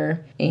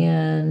over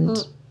and...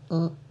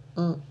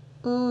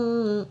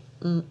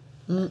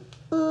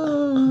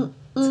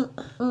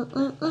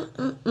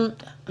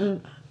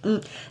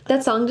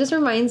 That song just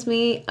reminds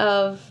me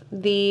of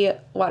the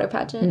water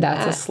pageant.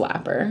 That's a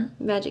slapper.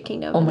 Magic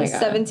Kingdom. Oh my God. God.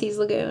 7 Seas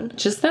Lagoon.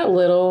 Just that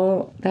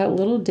little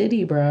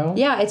ditty, bro.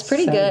 Yeah, it's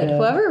pretty good.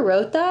 Whoever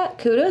wrote that,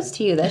 kudos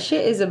to you. That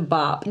shit is a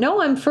bop.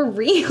 No, I'm for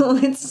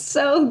real. It's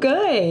so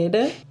good.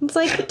 It's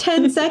like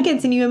 10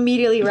 seconds and you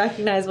immediately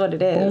recognize what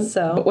it is.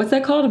 So, but what's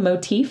that called? A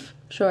motif?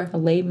 Sure. A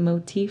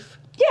leitmotif?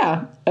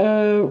 Yeah,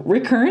 a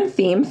recurrent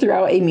theme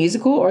throughout a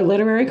musical or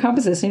literary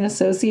composition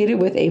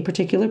associated with a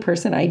particular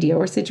person, idea,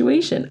 or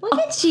situation. Look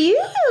at you!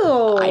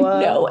 I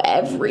know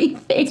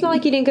everything. It's not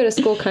like you didn't go to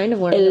school kind of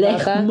learning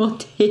about that.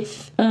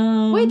 Leitmotif.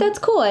 Wait, that's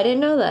cool. I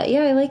didn't know that.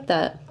 Yeah, I like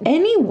that.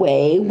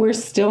 Anyway, we're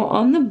still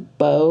on the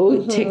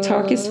boat.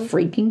 TikTok is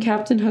freaking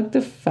Captain Hook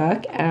the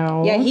fuck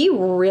out. Yeah, he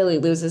really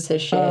loses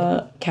his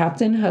shit.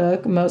 Captain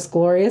Hook, Most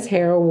Glorious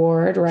Hair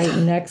Award, right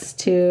next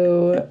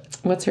to...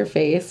 What's her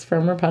face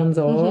from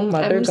Rapunzel?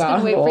 Mother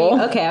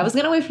Gothel. Okay, I was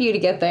going to wait for you to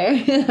get there.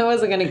 I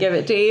wasn't going to give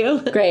it to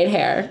you. Great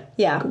hair.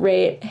 Yeah.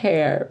 Great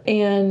hair.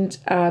 And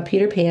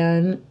Peter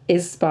Pan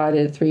is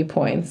spotted 3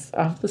 points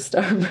off the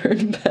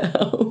starboard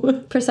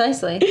bow.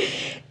 Precisely.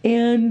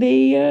 And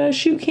they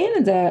shoot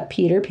cannons at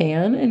Peter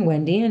Pan and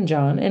Wendy and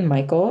John and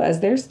Michael as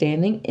they're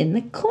standing in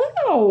the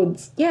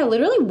clouds. Yeah,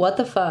 literally, what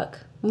the fuck?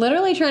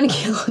 Literally trying to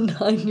kill a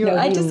 9-year-old.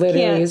 No, I just literally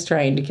can't. is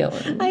trying to kill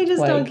him. I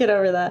just don't get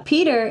over that.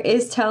 Peter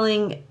is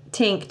telling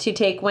Tink to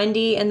take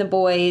Wendy and the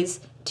boys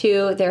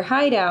to their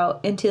hideout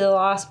and to the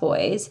Lost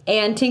Boys.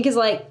 And Tink is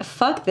like,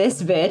 fuck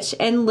this bitch.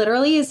 And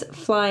literally is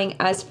flying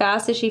as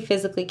fast as she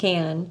physically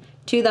can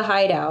to the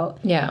hideout.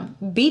 Yeah.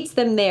 Beats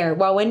them there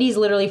while Wendy's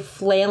literally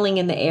flailing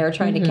in the air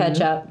trying to catch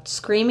up,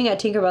 screaming at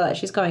Tinkerbell that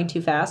she's going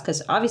too fast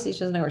because obviously she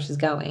doesn't know where she's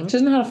going. She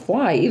doesn't know how to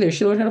fly either.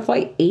 She learned how to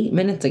fly 8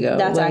 minutes ago.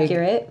 That's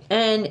accurate.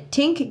 And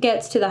Tink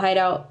gets to the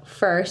hideout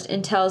first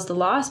and tells the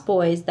Lost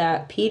Boys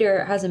that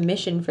Peter has a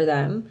mission for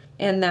them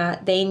and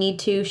that they need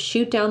to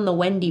shoot down the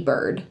Wendy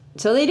bird.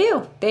 So they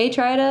do. They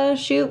try to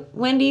shoot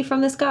Wendy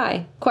from the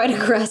sky. Quite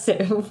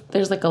aggressive.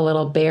 There's like a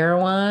little bear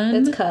one.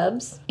 It's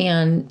cubs.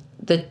 And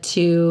the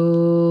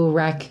 2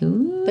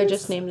 raccoons. They're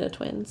just named the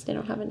twins. They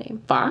don't have a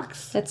name.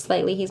 Fox. That's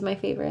Slightly. He's my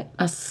favorite.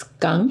 A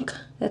skunk.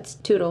 That's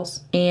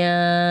Toodles.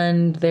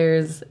 And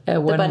there's a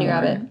the bunny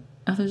rabbit.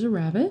 Oh, there's a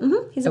rabbit?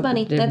 Mm-hmm. He's a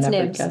bunny. That's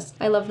Nibs.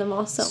 I love them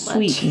all so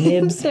much. Sweet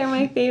Nibs. They're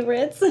my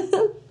favorites.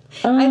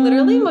 I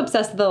literally am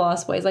obsessed with the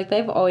Lost Boys. Like,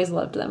 I've always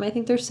loved them. I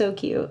think they're so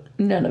cute.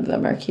 None of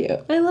them are cute.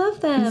 I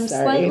love them.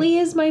 Sorry. Slightly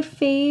is my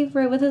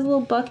favorite with his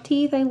little buck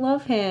teeth. I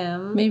love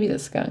him. Maybe the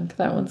skunk.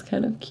 That one's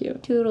kind of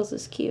cute. Toodles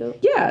is cute.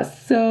 Yeah,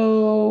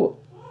 so...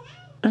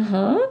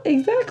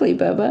 exactly,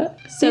 Bubba.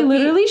 So they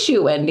literally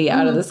shoot Wendy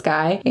out of the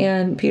sky,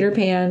 and Peter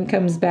Pan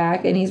comes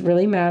back, and he's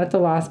really mad at the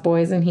Lost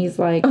Boys, and he's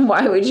like,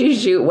 why would you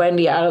shoot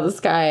Wendy out of the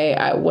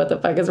sky? What the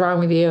fuck is wrong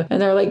with you? And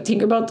they're like,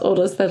 Tinkerbell told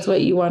us that's what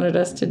you wanted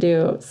us to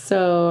do.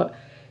 So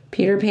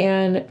Peter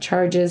Pan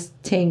charges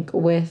Tink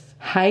with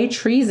high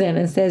treason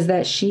and says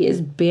that she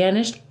is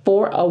banished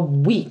for a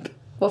week.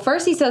 Well,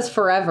 first he says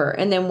forever,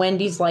 and then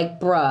Wendy's like,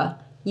 bruh,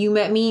 you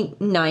met me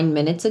 9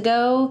 minutes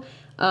ago.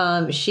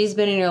 She's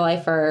been in your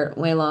life for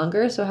way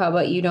longer, so how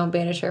about you don't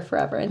banish her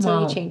forever? And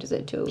so he changes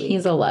it to a week.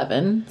 He's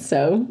 11,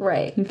 so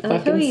right. He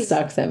fucking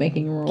sucks at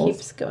making rules.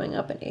 Keeps going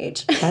up in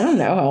age. I don't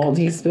know how old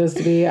he's supposed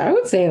to be. I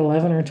would say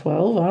 11 or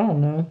 12. I don't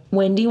know.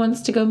 Wendy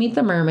wants to go meet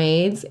the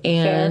mermaids,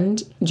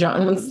 and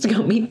John wants to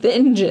go meet the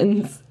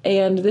engines.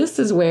 And this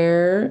is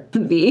where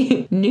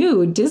the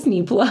new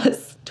Disney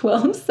Plus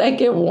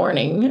 12-second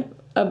warning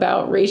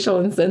about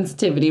racial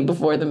insensitivity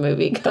before the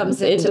movie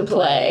comes into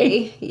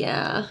play.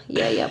 Yeah.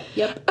 Yep.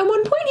 At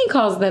one point he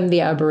calls them the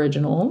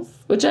Aboriginals,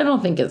 which I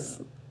don't think is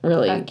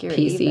really accurate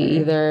PC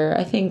either.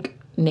 I think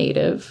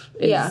native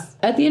is. Yeah.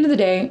 At the end of the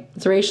day,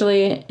 it's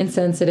racially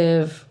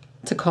insensitive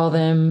to call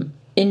them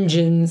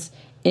Injuns,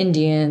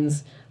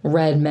 Indians,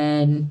 red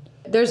men.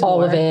 There's all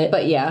more, of it.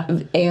 But yeah.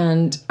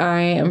 And I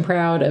am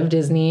proud of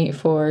Disney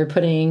for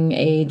putting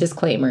a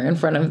disclaimer in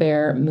front of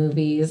their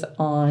movies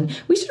on.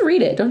 We should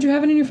read it. Don't you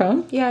have it in your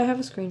phone? Yeah, I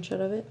have a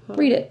screenshot of it.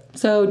 Read it.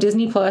 So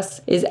Disney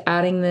Plus is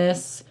adding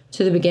this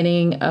to the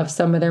beginning of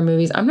some of their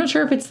movies. I'm not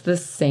sure if it's the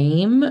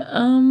same.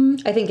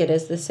 I think it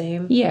is the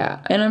same.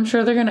 Yeah, and I'm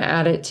sure they're going to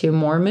add it to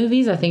more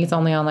movies. I think it's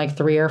only on like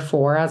 3 or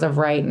 4 as of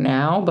right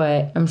now,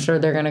 but I'm sure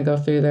they're going to go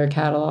through their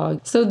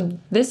catalog. So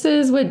this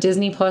is what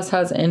Disney Plus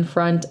has in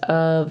front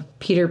of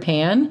Peter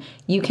Pan.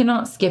 You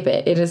cannot skip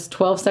it. It is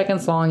 12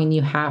 seconds long, and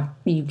you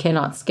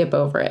cannot skip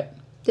over it.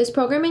 This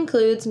program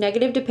includes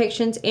negative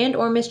depictions and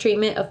or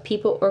mistreatment of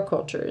people or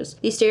cultures.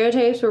 These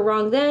stereotypes were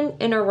wrong then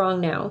and are wrong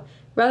now.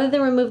 Rather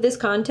than remove this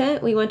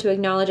content, we want to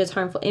acknowledge its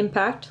harmful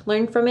impact,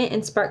 learn from it,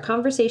 and spark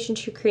conversation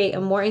to create a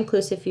more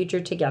inclusive future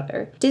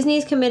together. Disney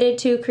is committed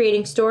to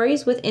creating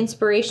stories with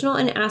inspirational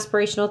and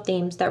aspirational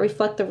themes that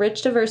reflect the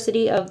rich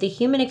diversity of the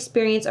human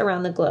experience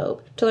around the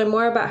globe. To learn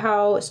more about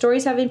how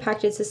stories have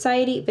impacted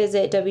society,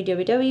 visit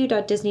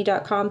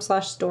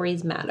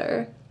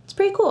www.disney.com/storiesmatter. It's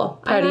pretty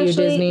cool. Proud of you,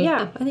 Disney.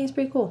 Yeah, I think it's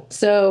pretty cool.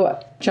 So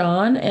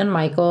John and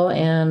Michael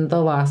and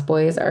the Lost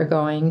Boys are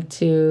going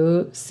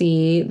to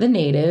see the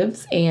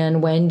natives,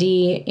 and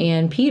Wendy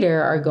and Peter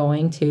are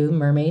going to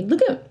Mermaid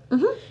Lagoon.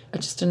 Mm-hmm.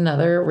 Just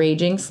another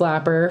raging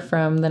slapper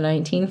from the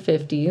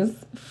 1950s,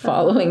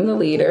 following the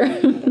leader.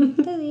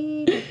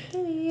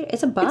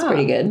 It's a bop. It's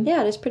pretty good.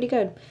 Yeah, it is pretty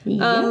good.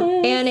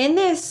 Yes. And in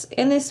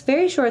this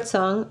very short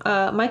song,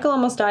 Michael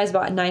almost dies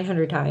about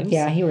 900 times.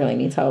 Yeah, he really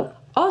needs help.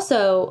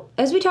 Also,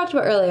 as we talked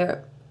about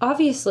earlier,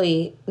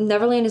 obviously,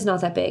 Neverland is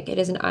not that big. It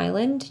is an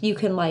island. You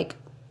can,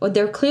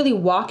 they're clearly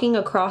walking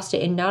across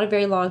it in not a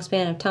very long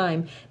span of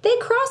time. They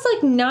cross,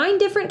 9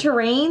 different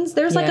terrains.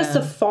 There's, a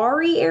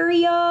safari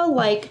area.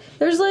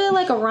 There's,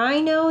 a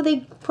rhino.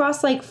 They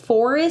cross,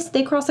 forest.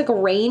 They cross, a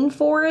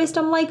rainforest.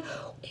 I'm like...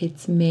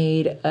 It's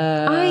made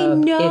up. I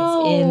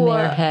know. It's in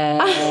their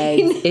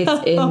heads.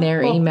 It's in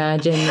their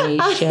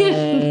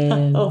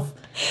imagination.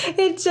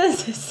 It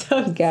just is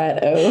so...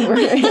 Get over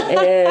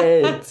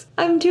it.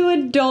 I'm too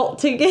adult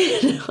to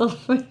get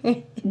over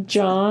it.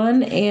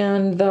 John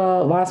and the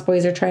Lost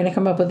Boys are trying to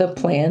come up with a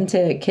plan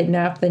to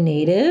kidnap the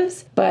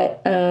natives,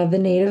 but the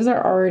natives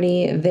are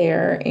already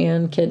there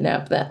and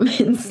kidnap them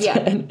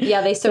instead.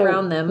 Yeah, they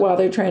surround them. While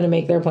they're trying to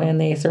make their plan,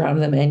 they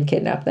surround them and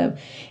kidnap them.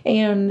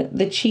 And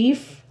the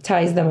chief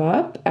ties them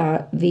up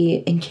at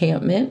the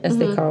encampment, as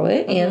they call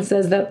it, and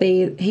says that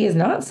he is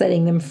not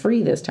setting them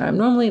free this time.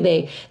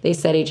 Normally they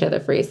set each other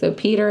free. So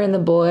Peter and the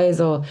boys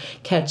will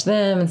catch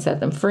them and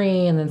set them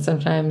free, and then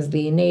sometimes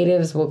the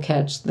natives will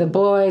catch the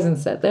boys and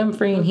set them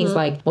free. And he's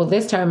like, well,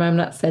 this time I'm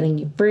not setting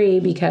you free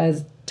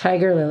because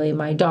Tiger Lily,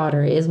 my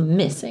daughter, is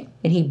missing.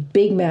 And he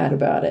big mad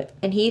about it.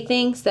 And he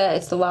thinks that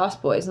it's the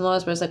Lost Boys. And the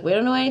Lost Boys like, we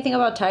don't know anything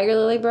about Tiger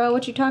Lily, bro.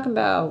 What you talking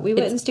about? We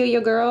wouldn't steal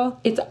your girl.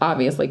 It's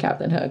obviously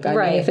Captain Hook. I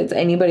right. mean, if it's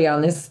anybody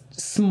on this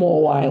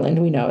small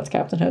island, we know it's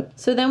Captain Hook.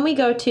 So then we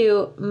go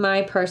to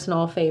my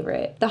personal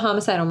favorite, the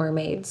Homicidal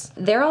Mermaids.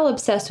 They're all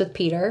obsessed with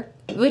Peter,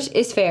 which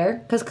is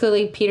fair, because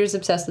clearly Peter's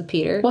obsessed with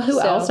Peter. Well, who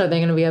else are they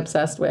going to be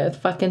obsessed with?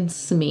 Fucking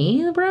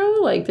Smee,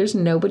 bro? There's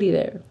nobody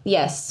there.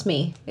 Yes,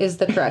 Smee is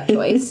the correct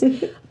choice.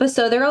 But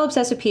so they're all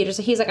obsessed with Peter,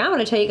 so he's like, I'm going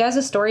to tell you guys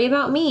a story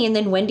about me. And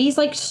then Wendy's,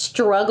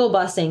 struggle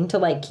busing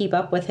to, keep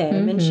up with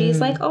him. And she's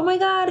like, oh my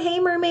god, hey,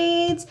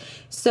 mermaids.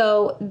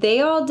 So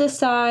they all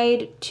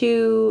decide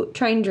to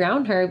try and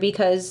drown her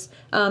because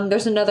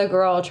there's another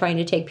girl trying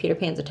to take Peter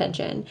Pan's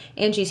attention,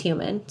 and she's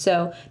human.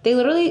 So they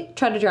literally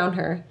try to drown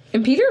her.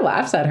 And Peter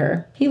laughs at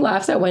her. He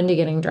laughs at Wendy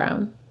getting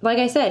drowned. Like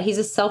I said, he's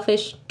a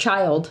selfish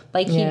child.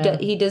 Like,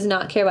 he does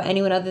not care about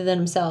anyone other than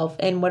himself,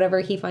 and whatever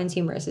he finds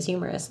humorous is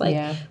humorous.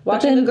 Like,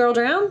 watching the girl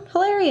drown,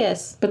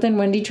 hilarious. But then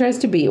Wendy tries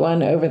to beat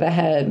one over the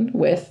head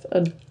with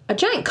a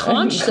giant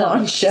conch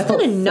shell. She's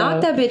gonna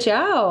knock that bitch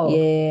out.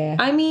 Yeah.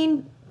 I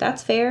mean,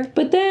 that's fair.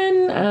 But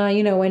then,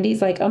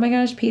 Wendy's like, oh my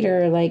gosh,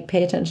 Peter, like,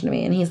 pay attention to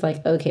me. And he's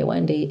like, okay,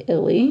 Wendy,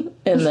 illy.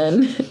 And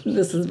then,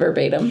 this is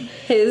verbatim.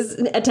 His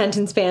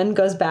attention span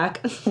goes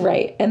back.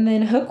 Right. And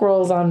then Hook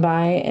rolls on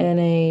by in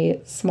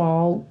a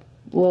small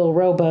little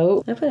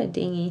rowboat. I put a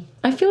dinghy.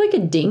 I feel like a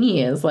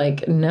dinghy is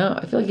like, no,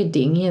 I feel like a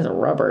dinghy is a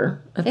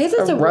rubber.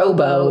 It's a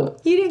rowboat.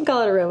 You didn't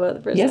call it a rowboat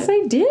the first time. Yes,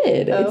 I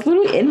did. Oh. It's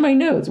literally in my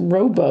notes.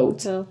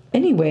 Rowboat. Oh.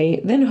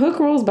 Anyway, then Hook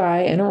rolls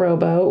by in a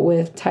rowboat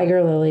with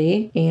Tiger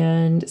Lily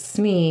and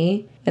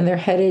Smee, and they're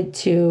headed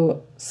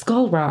to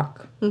Skull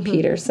Rock,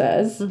 Peter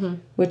says,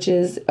 which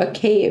is a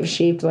cave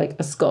shaped like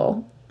a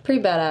skull.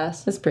 Pretty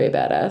badass. It's pretty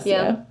badass,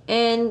 yeah.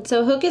 And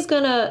so Hook is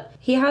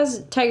he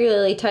has Tiger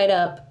Lily tied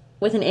up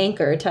with an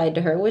anchor tied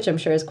to her, which I'm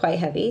sure is quite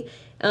heavy.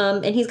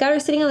 And he's got her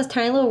sitting on this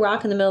tiny little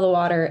rock in the middle of the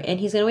water, and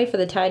he's going to wait for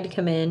the tide to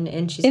come in,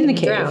 and she's going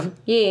to drown.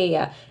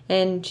 Yeah.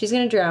 And she's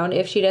going to drown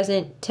if she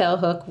doesn't tell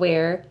Hook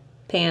where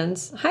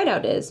Pan's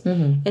hideout is.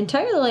 And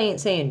Tiger Lily ain't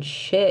saying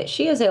shit.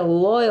 She is a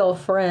loyal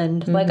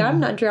friend. Like,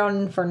 I'm not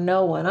drowning for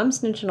no one. I'm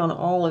snitching on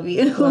all of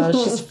you. Well,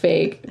 she's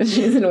fake.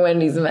 She's in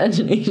Wendy's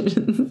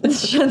imagination.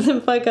 Shut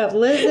the fuck up.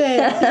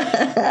 Listen.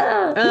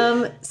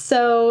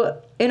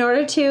 So in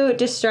order to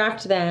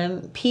distract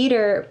them,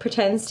 Peter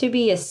pretends to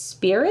be a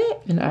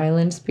spirit. An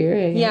island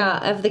spirit.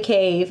 Yeah, of the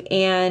cave,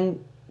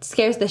 and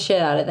scares the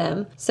shit out of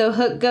them. So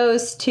Hook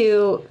goes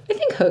to... I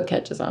think Hook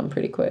catches on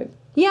pretty quick.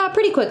 Yeah,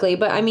 pretty quickly,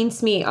 but I mean,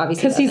 Smee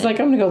obviously because he's like,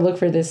 I'm going to go look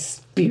for this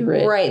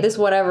spirit. Right, this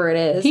whatever it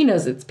is. He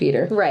knows it's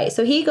Peter. Right,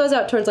 so he goes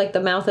out towards, like, the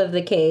mouth of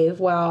the cave,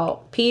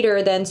 while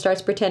Peter then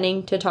starts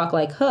pretending to talk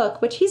like Hook,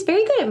 which he's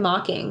very good at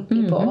mocking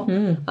people.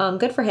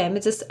 Good for him.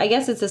 I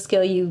guess it's a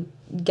skill you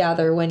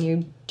gather when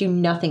you do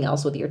nothing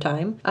else with your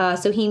time.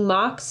 So he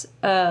mocks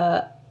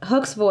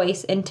Hook's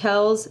voice and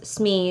tells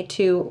Smee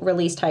to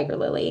release Tiger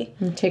Lily.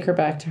 And take her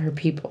back to her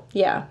people.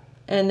 Yeah.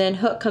 And then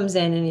Hook comes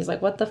in and he's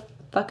like, what the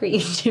fuck are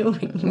you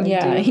doing?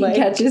 Yeah, he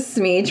catches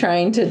Smee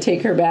trying to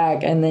take her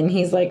back, and then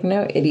he's like,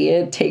 no,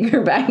 idiot, take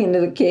her back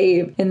into the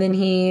cave. And then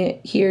he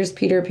hears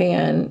Peter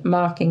Pan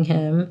mocking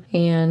him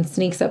and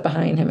sneaks up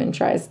behind him and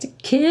tries to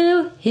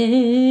kill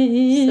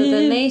him. So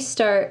then they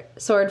start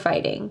sword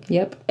fighting.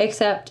 Yep.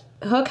 Except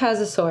Hook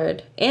has a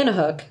sword and a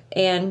hook,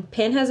 and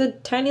Pan has a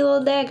tiny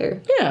little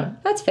dagger. Yeah.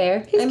 That's fair.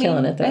 He's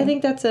killing it, though. I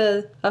think that's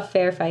a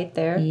fair fight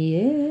there.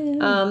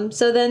 Yeah.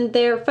 So then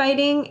they're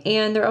fighting,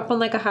 and they're up on,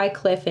 like, a high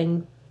cliff,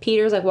 and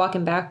Peter's, like,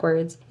 walking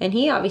backwards, and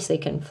he obviously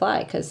can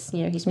fly because,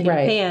 he's Peter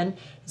Pan.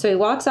 So he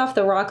walks off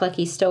the rock like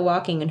he's still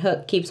walking, and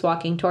Hook keeps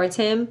walking towards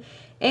him,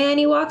 and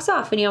he walks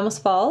off, and he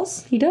almost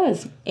falls. He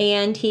does.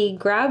 And he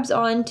grabs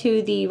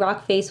onto the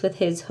rock face with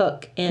his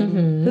hook,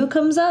 and who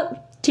comes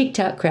up?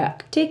 Tick-tock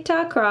Crook.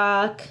 Tick-tock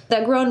Crook.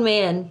 That grown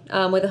man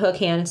with a hook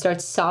hand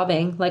starts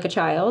sobbing like a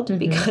child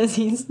because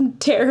he's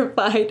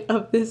terrified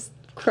of this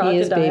crocodile.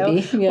 He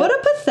is, baby. Yep. What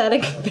a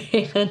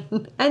pathetic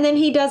man. And then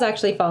he does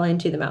actually fall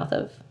into the mouth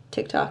of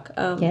TikTok.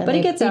 But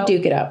he gets out. They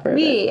duke it out for a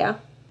bit. Yeah.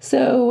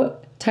 So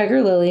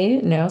Tiger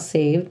Lily, now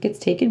saved, gets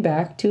taken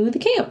back to the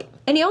camp.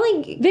 And he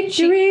only...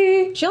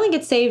 Victory! She only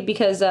gets saved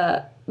because...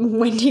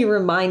 Wendy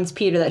reminds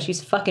Peter that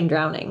she's fucking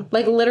drowning.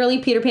 Like, literally,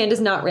 Peter Pan does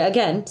not,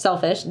 again,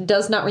 selfish,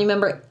 does not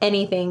remember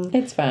anything.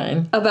 It's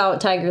fine. About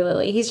Tiger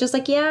Lily. He's just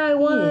like, yeah, I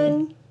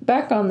won. Yeah.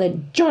 Back on the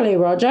Jolly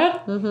Roger,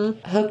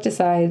 Hook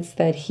decides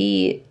that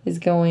he is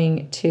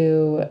going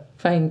to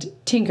find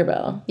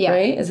Tinkerbell. Yeah.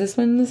 Right? Is this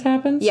when this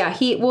happens? Yeah.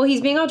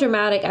 He's being all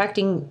dramatic,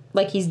 acting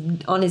like he's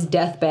on his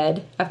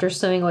deathbed after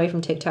swimming away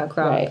from TikTok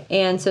Crook. Right.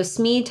 And so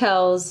Smee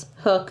tells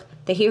Hook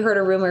that he heard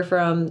a rumor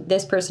from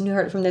this person who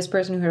heard it from this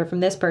person who heard it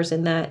from this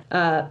person that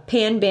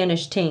Pan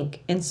banished Tink.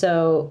 And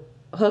so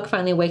Hook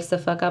finally wakes the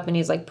fuck up and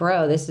he's like,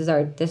 bro, this is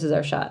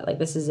our shot. Like,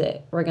 this is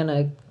it. We're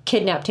gonna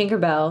kidnap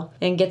Tinkerbell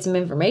and get some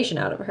information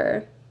out of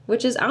her.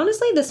 Which is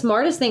honestly the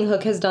smartest thing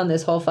Hook has done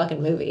this whole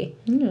fucking movie.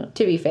 Yeah.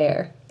 To be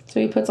fair. So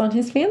he puts on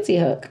his fancy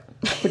hook,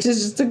 which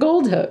is just a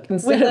gold hook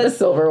instead of a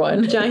silver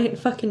one. Giant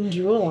fucking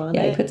jewel on it.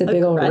 Yeah, he puts a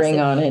big old ring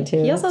on it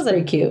too. He also has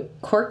pretty cute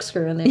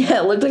corkscrew in there.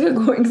 Yeah, it looked like a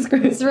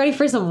corkscrew. It's ready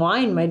for some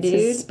wine, my dude.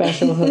 It's a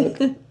special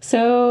hook.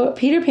 So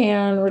Peter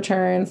Pan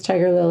returns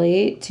Tiger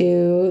Lily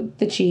to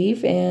the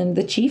chief, and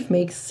the chief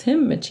makes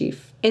him a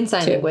chief. In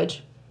sign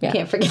language. Yeah.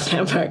 Can't forget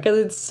that part because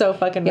it's so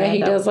fucking random. Yeah,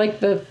 he does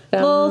like the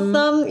thumb. Little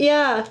thumb,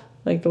 yeah.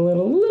 Like the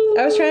little...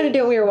 I was trying to do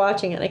it when we were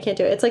watching it. I can't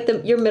do it. It's like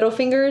your middle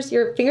fingers.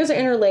 Your fingers are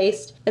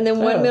interlaced. And then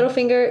one middle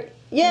finger...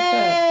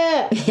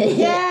 Yeah!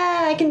 Yeah!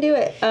 I can do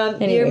it.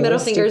 Anyway, your middle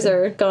we're fingers stupid.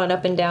 are going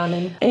up and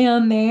down.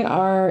 And they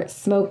are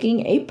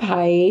smoking a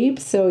pipe.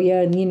 So,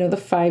 yeah, the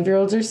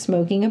 5-year-olds are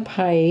smoking a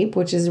pipe,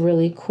 which is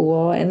really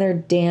cool. And they're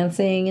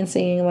dancing and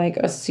singing, like,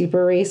 a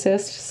super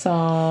racist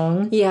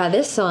song. Yeah,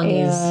 this song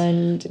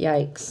and, is...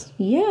 Yikes.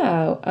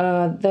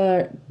 Yeah,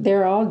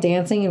 they're all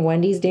dancing, and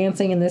Wendy's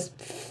dancing, and this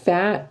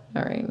fat...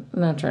 All right, I'm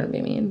not trying to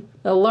be mean.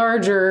 A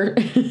larger...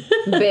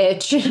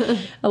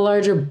 bitch. A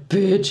larger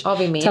bitch. I'll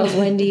be mean. Tells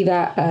Wendy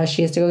that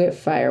she has to go get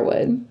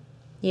firewood.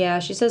 Yeah,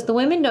 she says the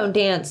women don't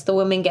dance, the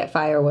women get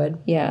firewood.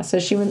 Yeah, so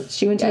she went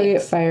to go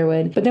get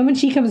firewood. But then when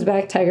she comes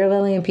back, Tiger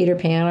Lily and Peter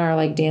Pan are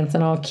like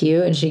dancing all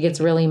cute, and she gets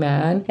really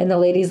mad. And the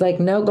lady's like,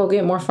 no, go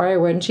get more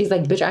firewood. And she's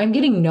like, bitch, I'm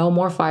getting no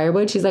more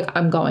firewood. She's like,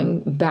 I'm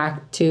going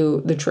back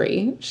to the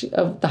tree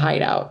of the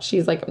hideout.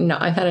 She's like, no,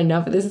 I've had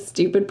enough of this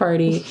stupid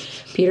party.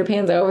 Peter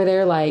Pan's over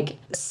there like...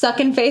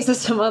 sucking face with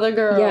some other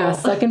girl. Yeah,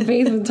 sucking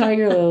face with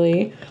Tiger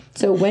Lily.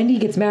 So Wendy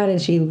gets mad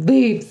and she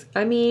leaves.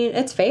 I mean,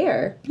 it's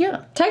fair.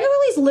 Yeah. Tiger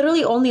Lily's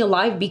literally only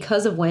alive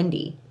because of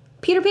Wendy.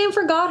 Peter Pan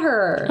forgot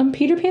her.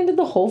 Peter Pan did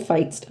the whole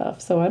fight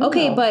stuff, so I don't know.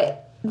 Okay,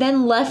 but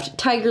then left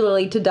Tiger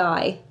Lily to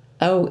die.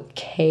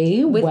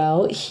 Okay,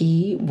 well,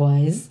 he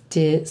was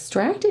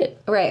distracted.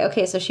 Right,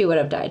 okay, so she would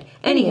have died.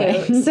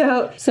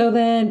 Anywho, So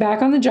then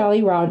back on the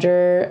Jolly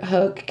Roger,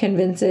 Hook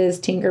convinces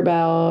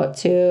Tinkerbell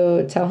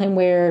to tell him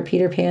where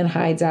Peter Pan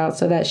hides out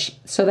so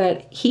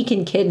that he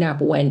can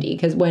kidnap Wendy,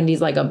 because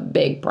Wendy's like a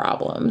big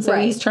problem. So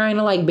he's trying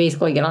to like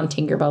basically get on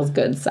Tinkerbell's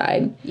good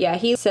side. Yeah,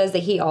 he says that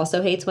he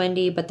also hates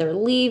Wendy, but they're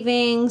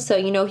leaving.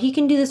 So, he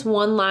can do this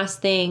one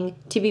last thing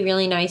to be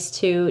really nice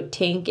to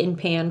Tink and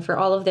Pan for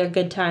all of their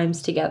good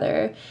times together.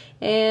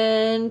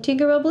 And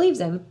Tinkerbell believes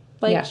him.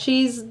 Like,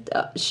 she's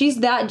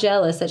that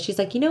jealous that she's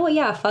like, you know what?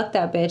 Yeah, fuck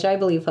that bitch. I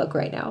believe Hook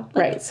right now.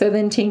 Right. So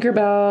then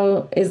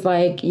Tinkerbell is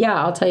like, yeah,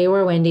 I'll tell you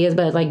where Wendy is,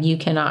 but like, you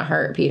cannot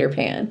hurt Peter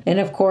Pan. And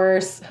of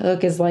course,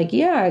 Hook is like,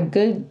 yeah,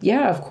 good.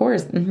 Yeah, of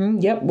course.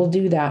 Yep, we'll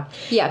do that.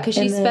 Yeah, because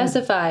she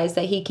specifies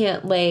that he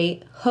can't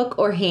lay hook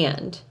or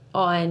hand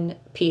on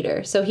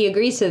Peter. So he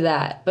agrees to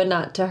that, but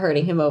not to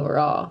hurting him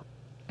overall.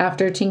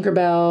 After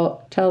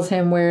Tinkerbell tells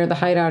him where the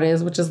hideout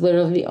is, which is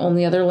literally the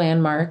only other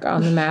landmark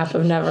on the map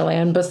of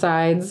Neverland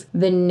besides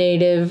the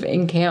native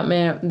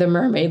encampment, the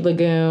Mermaid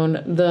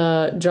Lagoon,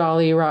 the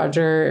Jolly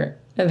Roger.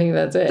 I think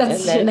that's it.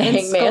 That's and then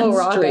Hangman's Skull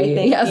Rock, Tree. I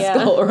think. Yeah,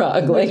 Skull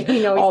Rock. Like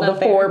all the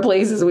 4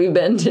 places we've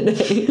been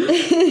today.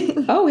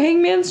 Oh,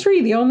 Hangman's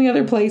Tree, the only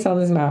other place on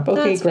this map.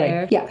 Okay, that's great.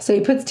 Fair. Yeah, so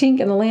he puts Tink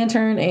in the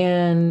lantern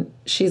and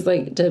she's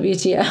like,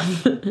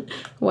 WTF,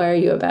 why are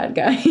you a bad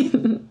guy?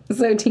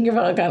 So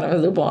Tinkerbell kind of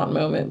has a blonde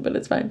moment, but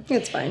it's fine.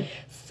 It's fine.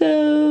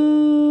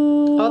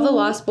 So... all the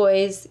Lost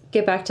Boys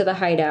get back to the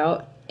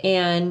hideout,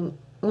 and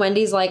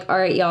Wendy's like, all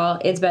right,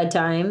 y'all, it's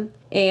bedtime.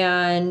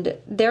 And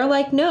they're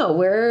like, no,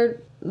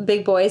 we're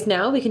big boys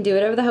now. We can do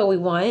whatever the hell we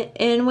want.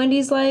 And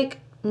Wendy's like,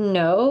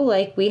 no,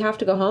 like, we have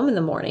to go home in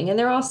the morning. And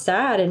they're all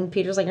sad. And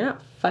Peter's like, you're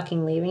not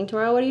fucking leaving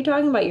tomorrow. What are you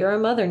talking about? You're a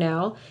mother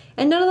now.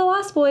 And none of the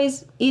Lost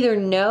Boys either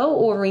know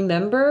or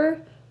remember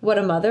what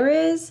a mother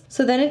is.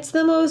 So then it's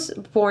the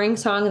most boring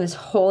song in this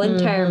whole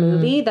entire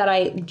movie that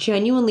I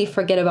genuinely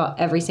forget about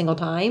every single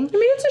time. I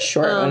mean, it's a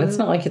short one. It's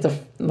not like it's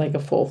a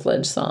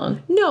full-fledged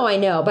song. No, I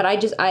know, but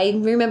I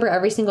remember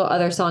every single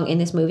other song in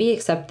this movie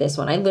except this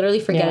one. I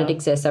literally forget it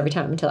exists every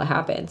time until it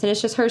happens. And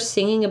it's just her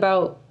singing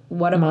about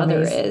what a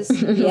mother is.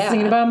 Yeah.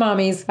 Singing about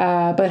mommies.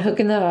 But Hook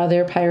and the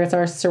other pirates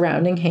are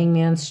surrounding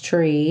Hangman's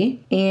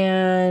Tree.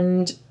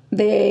 And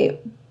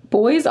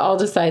boys all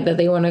decide that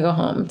they want to go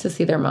home to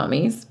see their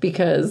mommies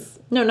because...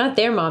 No, not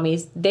their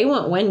mommies. They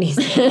want Wendy's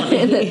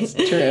mommies.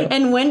 That's true.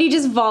 And Wendy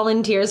just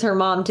volunteers her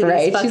mom to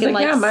these fucking, she's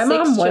like, yeah, my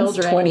mom wants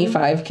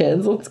 25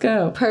 kids. Let's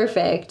go.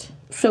 Perfect.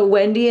 So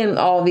Wendy and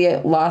all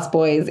the Lost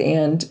Boys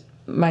and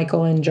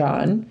Michael and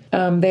John,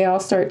 they all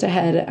start to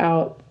head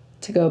out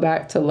to go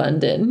back to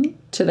London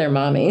to their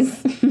mommies.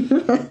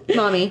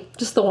 Mommy,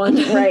 just the one.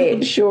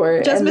 Right,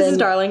 sure. Just and Mrs. then,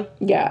 Darling.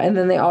 Yeah, and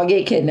then they all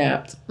get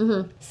kidnapped.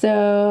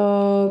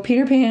 So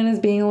Peter Pan is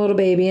being a little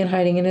baby and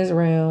hiding in his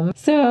room.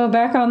 So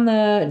back on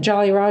the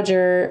Jolly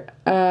Roger,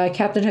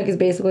 Captain Hook is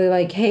basically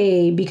like,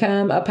 hey,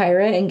 become a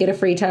pirate and get a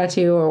free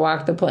tattoo or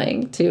walk the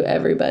plank to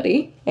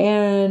everybody.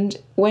 And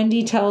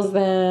Wendy tells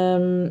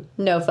them...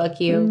 no, fuck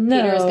you.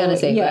 No, Peter's gonna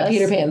save us. Yeah,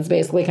 Peter Pan's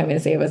basically coming to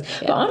save us.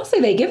 Yeah. But honestly,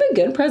 they give a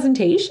good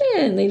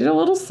presentation. They did a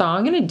little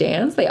song and a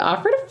dance. They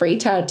offered a free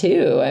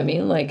tattoo. I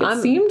mean, like,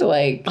 it seemed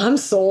like... I'm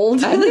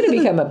sold. I'm going to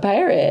become a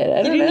pirate.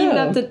 I don't know. You didn't even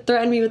have to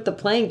threaten me with the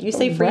plank. You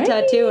say free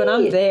tattoo and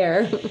I'm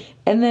there.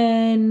 And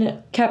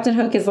then Captain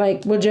Hook is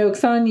like, well,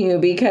 joke's on you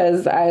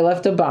because I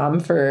left a bomb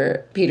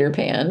for Peter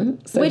Pan.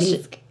 So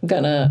he's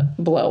gonna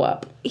blow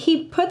up.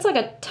 He puts like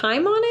a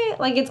time on it?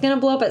 Like it's gonna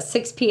blow up at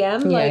 6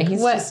 p.m.? Yeah, like,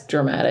 he's just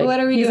dramatic. What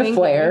are we doing? He's a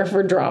flair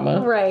for drama.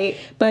 Right.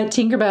 But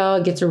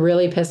Tinkerbell gets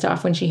really pissed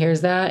off when she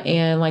hears that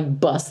and like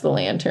busts the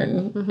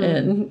lantern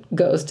and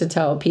goes to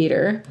tell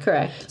Peter.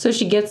 Correct. So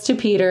she gets to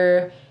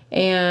Peter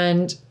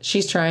and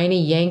she's trying to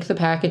yank the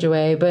package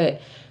away, but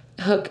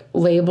Hook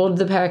labeled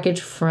the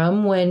package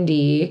from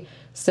Wendy,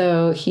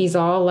 So he's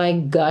all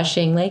like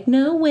gushing, like,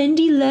 no,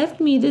 Wendy left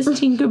me this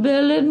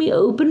Tinkerbell. Let me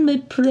open my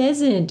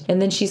present.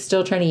 And then she's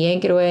still trying to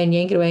yank it away.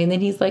 And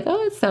then he's like,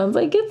 oh, it sounds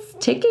like it's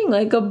ticking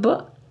like a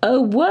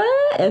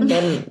what? And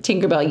then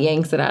Tinkerbell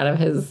yanks it out of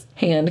his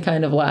hand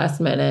kind of last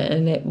minute,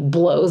 and it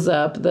blows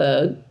up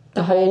the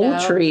whole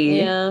hideout. tree.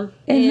 Yeah.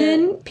 And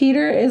then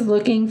Peter is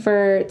looking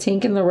for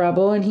Tink in the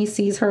rubble, and he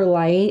sees her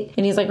light,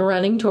 and he's like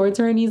running towards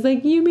her, and he's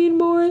like, you mean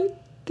more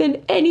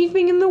than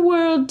anything in the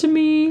world to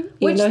me.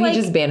 Even though he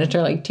just banished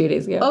her like 2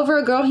 days ago. Over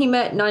a girl he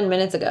met 9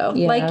 minutes ago.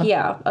 Yeah. Like,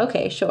 yeah,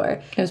 okay,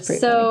 sure. That was pretty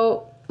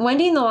So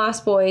Wendy and the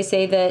Lost Boys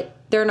say that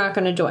they're not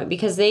going to join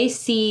because they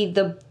see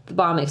the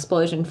bomb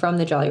explosion from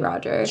the Jolly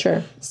Roger.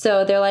 Sure.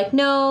 So they're like,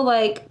 no,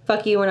 like,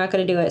 fuck you, we're not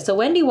going to do it. So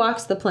Wendy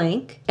walks the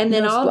plank, and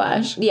then all the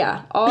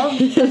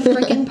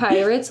freaking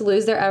pirates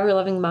lose their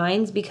ever-loving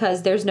minds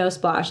because there's no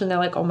splash, and they're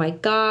like, oh my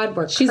god,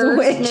 She's a cursed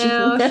witch.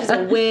 now. She's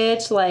a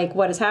witch. Like,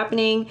 what is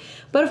happening?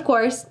 But of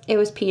course, it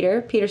was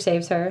Peter. Peter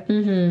saves her.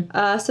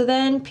 Mm-hmm. So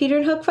then Peter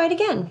and Hook fight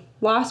again.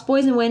 Lost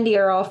Boys and Wendy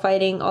are all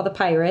fighting all the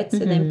pirates,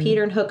 and then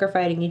Peter and Hook are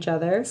fighting each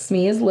other.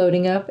 Smee is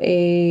loading up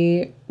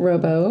a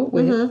rowboat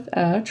with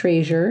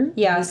treasure.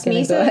 Yeah, he's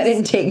gonna go ahead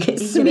and take it.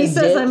 Smee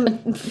says,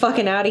 I'm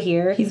fucking out of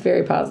here. He's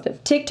very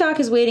positive.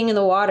 TikTok is waiting in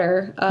the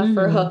water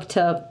for Hook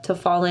to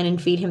fall in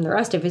and feed him the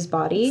rest of his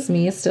body.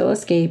 Smee is still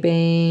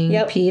escaping.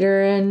 Yep.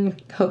 Peter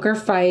and Hook are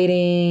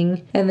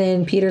fighting. And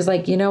then Peter's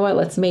like, you know what?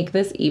 Let's make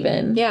this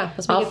even. Yeah,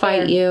 let's make I'll it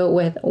fair. fight you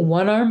with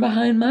one arm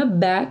behind my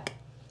back.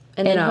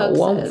 And then I Hook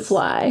won't says,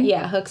 fly.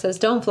 Yeah, Hook says,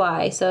 don't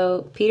fly.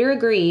 So Peter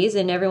agrees,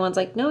 and everyone's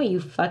like, no,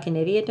 you fucking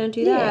idiot, don't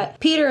do that.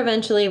 Peter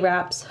eventually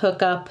wraps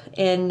Hook up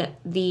in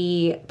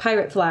the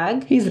pirate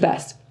flag. He's the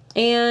best.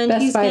 And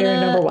Best he's fighter,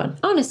 gonna, number one.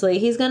 Honestly,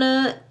 he's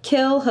gonna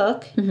kill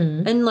Hook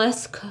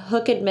unless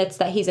Hook admits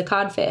that he's a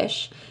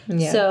codfish.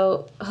 Yeah.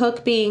 So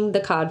Hook, being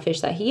the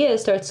codfish that he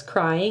is, starts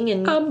crying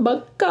and I'm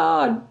a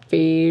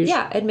codfish.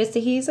 yeah, admits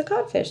that he's a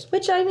codfish,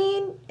 which I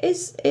mean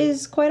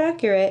is quite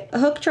accurate.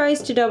 Hook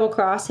tries to double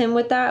cross him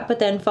with that, but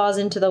then falls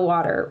into the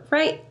water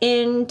right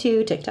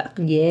into TikTok.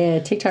 Yeah,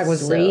 TikTok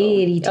was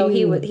ready too. Oh,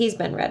 he's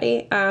been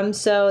ready.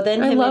 So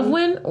then I love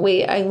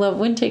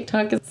when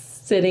TikTok is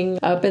sitting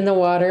up in the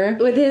water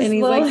with his and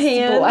he's little like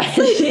hands.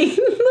 splashing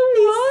the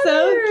water.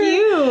 So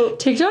cute.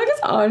 TikTok is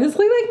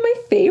honestly like my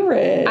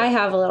favorite. I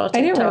have a little TikTok.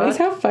 I didn't realize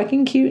how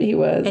fucking cute he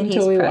was and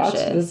until we precious.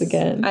 watched this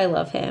again. I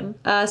love him.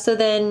 So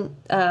then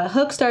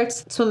Hook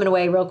starts swimming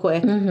away real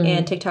quick,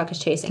 and TikTok is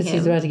chasing him.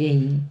 He's about to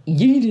get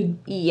yeeted.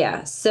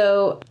 Yeah,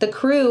 so the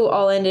crew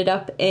all ended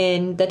up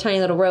in the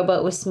tiny little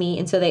rowboat with Smee,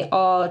 and so they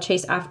all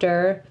chase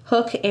after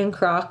Hook and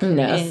Croc.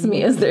 No, and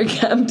Smee is their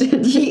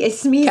captain.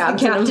 Smee's the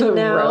captain of the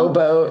now.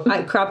 rowboat.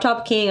 Crop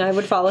Top King, I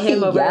would follow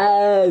him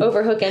Yes.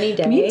 over Hook any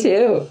day. Me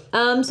too.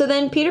 So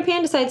then Peter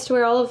Pan decides to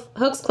wear all of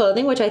Hook's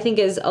clothing, which I think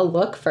is a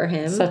look for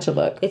him. Such a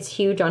look. It's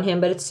huge on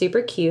him, but it's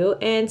super cute,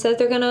 and says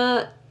they're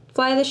gonna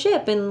fly the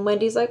ship. And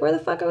Wendy's like, where the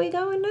fuck are we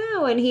going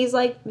now? And he's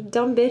like,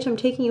 dumb bitch, I'm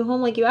taking you home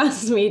like you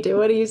asked me to.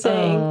 What are you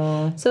saying?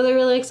 Aww. So they're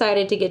really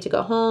excited to get to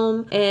go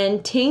home.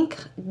 And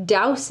Tink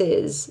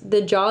douses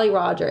the Jolly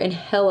Roger in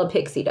hella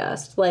pixie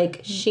dust.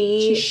 Like,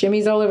 she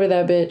shimmies all over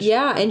that bitch.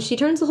 yeah, and she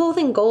turns the whole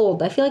thing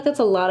gold. I feel like that's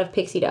a lot of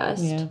pixie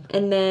dust. Yeah.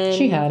 And then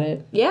She had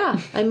it. yeah,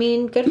 I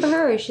mean, good for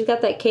her. She's got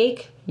that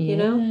cake, you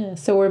know?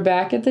 So we're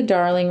back at the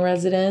Darling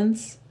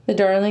residence. The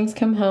Darlings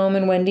come home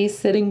and Wendy's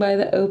sitting by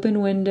the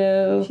open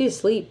window. She's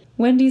asleep.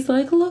 Wendy's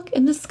like, look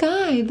in the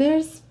sky,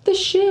 there's the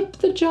ship,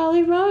 the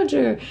Jolly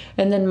Roger.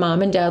 And then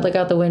Mom and Dad look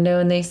out the window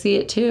and they see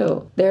it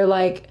too. They're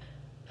like,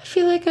 I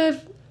feel like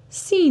I've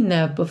seen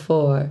that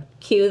before.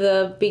 Cue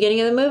the beginning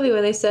of the movie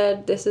when they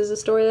said, this is a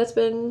story that's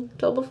been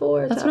told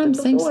before. That's what I'm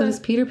saying. So does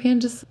Peter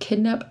Pan just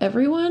kidnap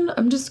everyone?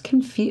 I'm just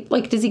confused.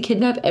 Like, does he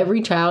kidnap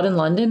every child in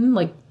London,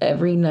 like,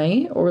 every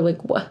night? Or,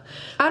 like, what?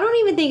 I don't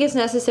even think it's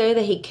necessary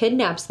that he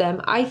kidnaps them.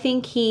 I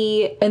think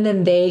he... And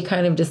then they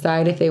kind of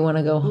decide if they want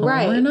to go home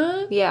or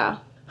not? Yeah.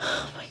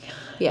 Oh, my God.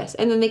 Yes.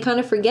 And then they kind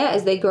of forget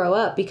as they grow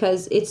up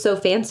because it's so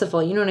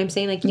fanciful. You know what I'm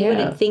saying? Like, you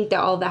wouldn't think that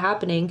all that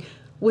happening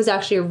was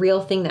actually a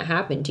real thing that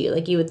happened to you.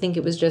 Like, you would think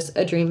it was just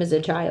a dream as a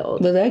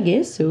child. Well, I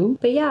guess so.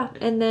 But yeah,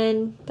 and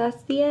then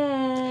that's the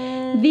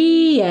end.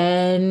 The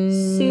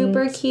end.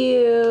 Super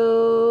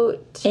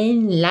cute.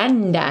 In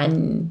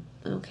London.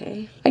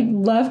 Okay. I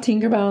love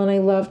Tinkerbell and I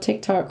love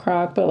TikTok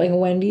Croc, but like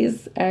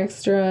Wendy's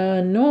extra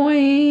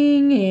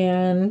annoying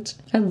and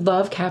I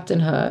love Captain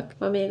Hook.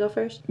 Want me to go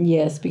first?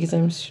 Yes, because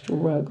I'm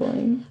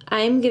struggling.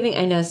 I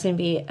know it's going to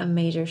be a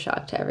major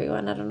shock to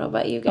everyone. I don't know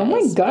about you guys.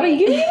 Oh my God, are you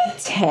giving it a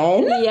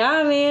 10?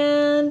 Yeah,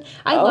 man.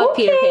 I love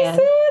Peter Pan.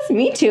 Sis.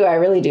 Me too, I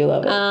really do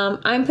love it.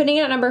 I'm putting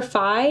it at number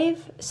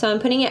 5, so I'm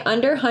putting it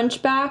under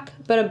Hunchback,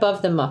 but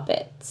above the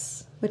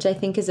Muppets, which I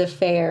think is a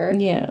fair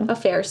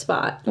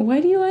spot. Why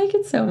do you like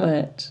it so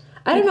much?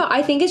 I don't know.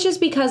 I think it's just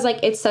because, like,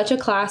 it's such a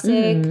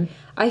classic.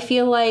 I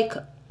feel like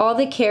all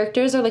the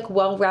characters are like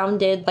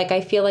well-rounded. Like I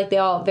feel like they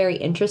all very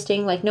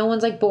interesting. Like no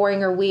one's like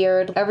boring or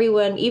weird.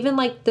 Everyone, even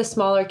like the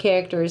smaller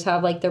characters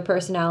have like their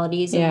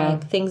personalities and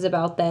like things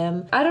about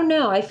them. I don't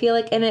know. I feel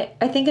like, and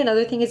I think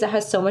another thing is it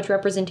has so much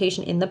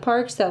representation in the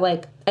parks that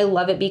like I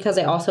love it because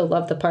I also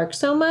love the park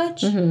so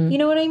much. You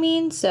know what I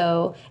mean?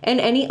 So,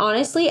 and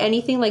honestly,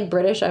 anything like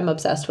British, I'm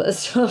obsessed with.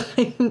 So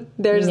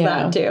there's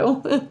that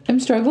too. I'm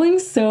struggling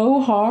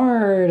so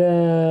hard.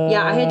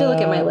 Yeah, I had to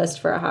look at my list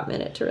for a hot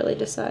minute to really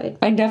decide.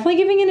 I'm definitely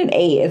giving it an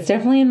 8. It's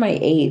definitely in my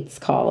 8s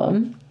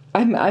column.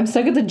 I'm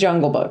stuck at the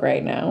Jungle Book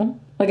right now.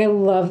 Like, I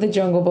love the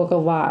Jungle Book a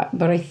lot,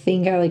 but I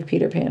think I like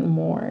Peter Pan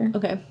more.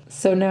 Okay.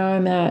 So now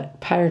I'm at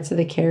Pirates of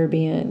the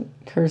Caribbean,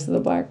 Curse of the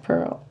Black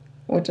Pearl,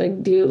 which I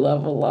do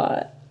love a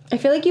lot. I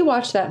feel like you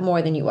watch that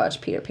more than you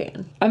watch Peter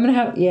Pan. I'm going to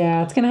have,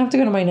 it's going to have to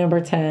go to my number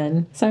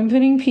 10. So I'm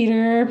putting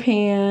Peter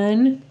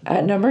Pan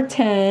at number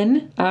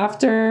 10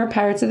 after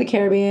Pirates of the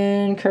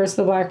Caribbean, Curse of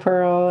the Black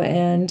Pearl,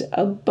 and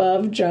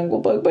above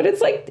Jungle Book. But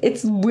it's like,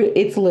 it's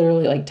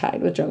literally like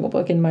tied with Jungle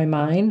Book in my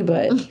mind,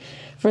 but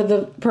for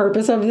the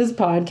purpose of this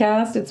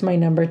podcast, it's my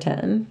number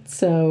 10.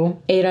 So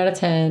 8 out of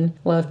 10.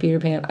 Love Peter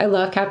Pan. I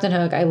love Captain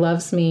Hook. I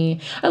love Smee.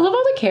 I love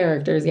all the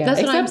characters. Yeah,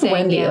 that's what I'm saying,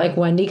 Wendy. Yeah. Like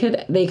Wendy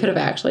they could have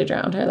actually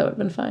drowned her. That would have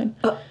been fine.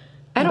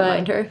 I don't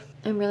mind her.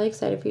 I'm really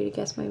excited for you to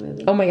guess my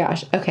movie. Oh my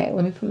gosh. Okay,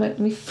 let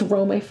me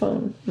throw my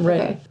phone.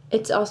 Ready. Okay.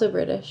 It's also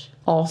British.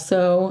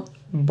 Also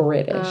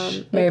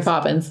British. Mary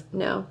Poppins.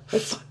 No.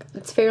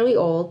 It's fairly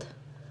old.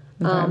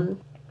 Okay.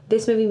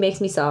 This movie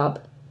makes me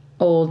sob.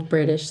 Old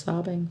British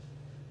sobbing.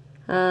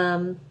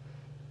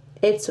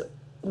 It's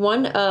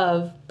one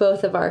of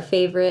both of our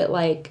favorite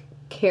like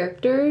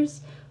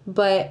characters,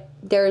 but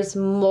there's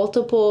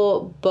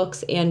multiple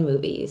books and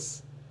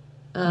movies.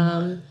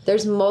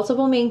 There's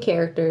multiple main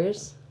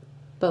characters,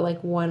 but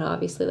like one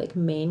obviously like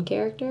main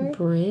character.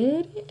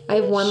 British. I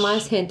have one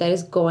last hint that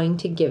is going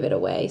to give it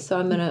away, so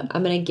I'm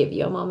gonna give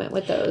you a moment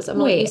with those. I'm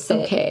gonna let you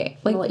sit. Okay,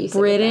 like let you sit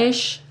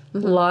British,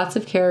 lots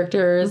of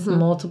characters,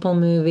 multiple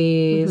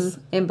movies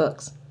and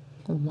books.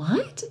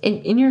 What?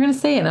 And you're going to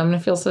say it, and I'm going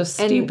to feel so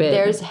stupid. And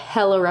there's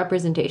hella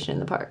representation in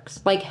the parks.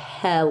 Like,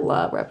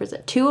 hella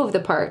represent. 2 of the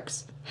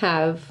parks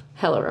have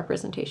hella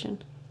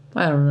representation.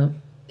 I don't know.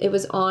 It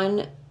was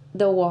on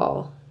the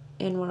wall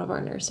in one of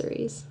our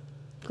nurseries.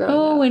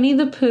 Growing up. Winnie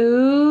the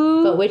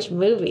Pooh. But which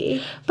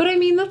movie? But I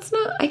mean, that's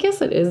not... I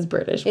guess it is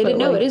British. It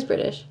is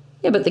British.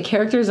 Yeah, but the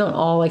characters don't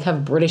all, like,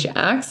 have British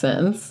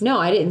accents. No,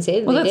 I didn't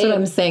say that. Well, that's what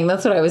I'm saying.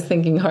 That's what I was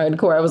thinking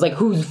hardcore. I was like,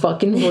 who's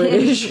fucking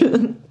British?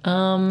 The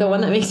one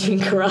that makes me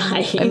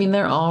cry. I mean,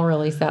 they're all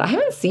really sad. I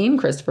haven't seen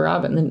Christopher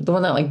Robin, the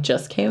one that, like,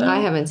 just came out.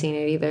 I haven't seen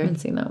it either. I haven't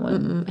seen that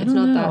one. It's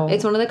not that.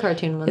 It's one of the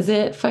cartoon ones. Is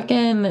it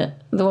fucking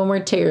the one where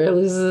Tigger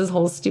loses his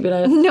whole stupid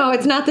ass? No,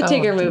 it's not the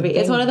Tigger movie.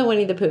 It's one of the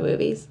Winnie the Pooh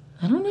movies.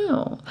 I don't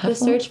know. The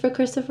Search for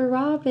Christopher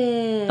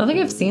Robin. I don't think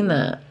I've seen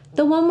that.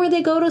 The one where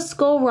they go to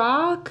Skull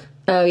Rock?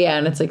 Oh, yeah,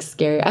 and it's, like,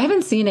 scary. I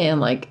haven't seen it in,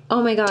 like,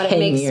 oh, my God. 10 it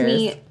makes years.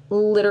 me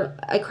literally...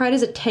 I cried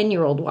as a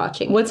 10-year-old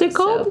watching What's it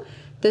called?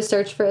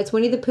 So, it's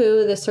Winnie the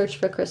Pooh, The Search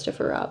for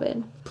Christopher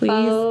Robin. Please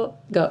go.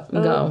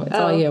 It's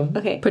all you.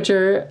 Okay.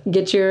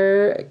 Get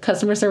your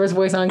customer service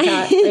voice on,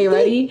 Kat. Are you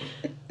ready?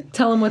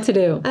 Tell them what to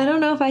do. I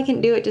don't know if I can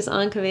do it just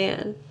on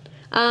command.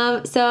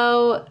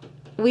 So...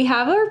 we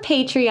have our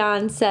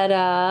Patreon set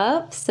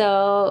up,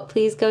 so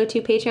please go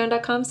to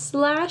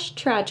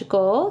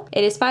patreon.com/tragical.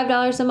 It is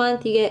 $5 a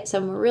month. You get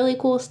some really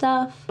cool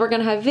stuff. We're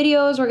going to have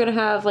videos. We're going to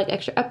have like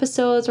extra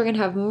episodes. We're going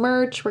to have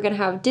merch. We're going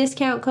to have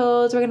discount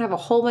codes. We're going to have a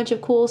whole bunch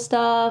of cool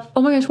stuff.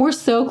 Oh my gosh, we're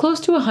so close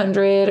to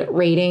 100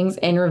 ratings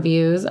and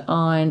reviews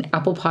on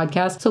Apple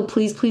Podcasts. So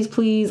please, please,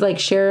 please, like,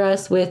 share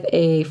us with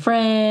a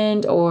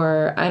friend,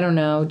 or I don't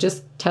know,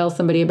 just tell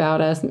somebody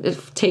about us.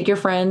 Take your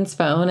friend's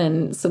phone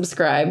and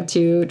subscribe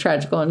to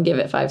Tragical and give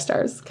it 5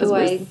 stars, because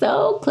we're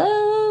so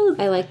close.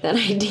 I like that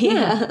idea.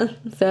 Yeah.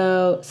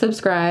 So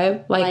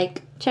subscribe,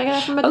 like check it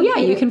out from a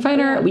computer. You can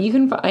find you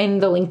can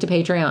find the link to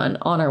Patreon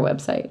on our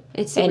website.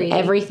 It's and easy.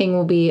 Everything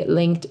will be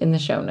linked in the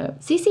show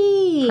notes.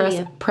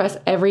 CC. Press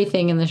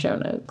everything in the show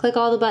notes. Click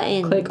all the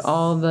buttons. Click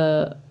all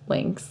the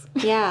links.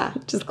 Yeah.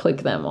 Just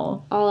click them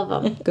all. All of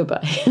them.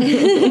 Goodbye.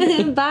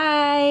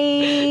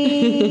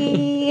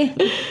 Bye.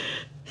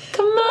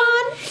 Come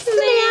on,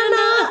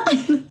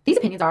 Thnana! These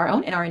opinions are our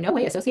own and are in no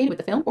way associated with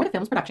the film or the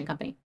film's production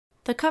company.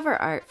 The cover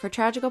art for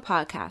Tragical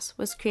Podcast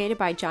was created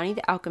by Johnny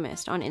the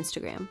Alchemist on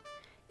Instagram.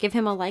 Give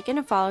him a like and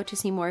a follow to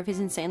see more of his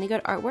insanely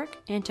good artwork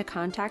and to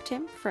contact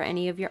him for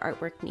any of your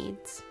artwork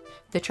needs.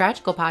 The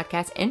Tragical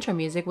Podcast intro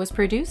music was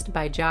produced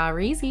by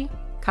Jahreezy.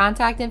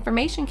 Contact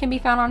information can be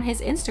found on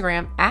his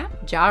Instagram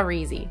at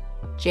Jahreezy.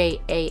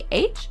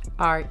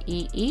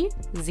 Jahreezy.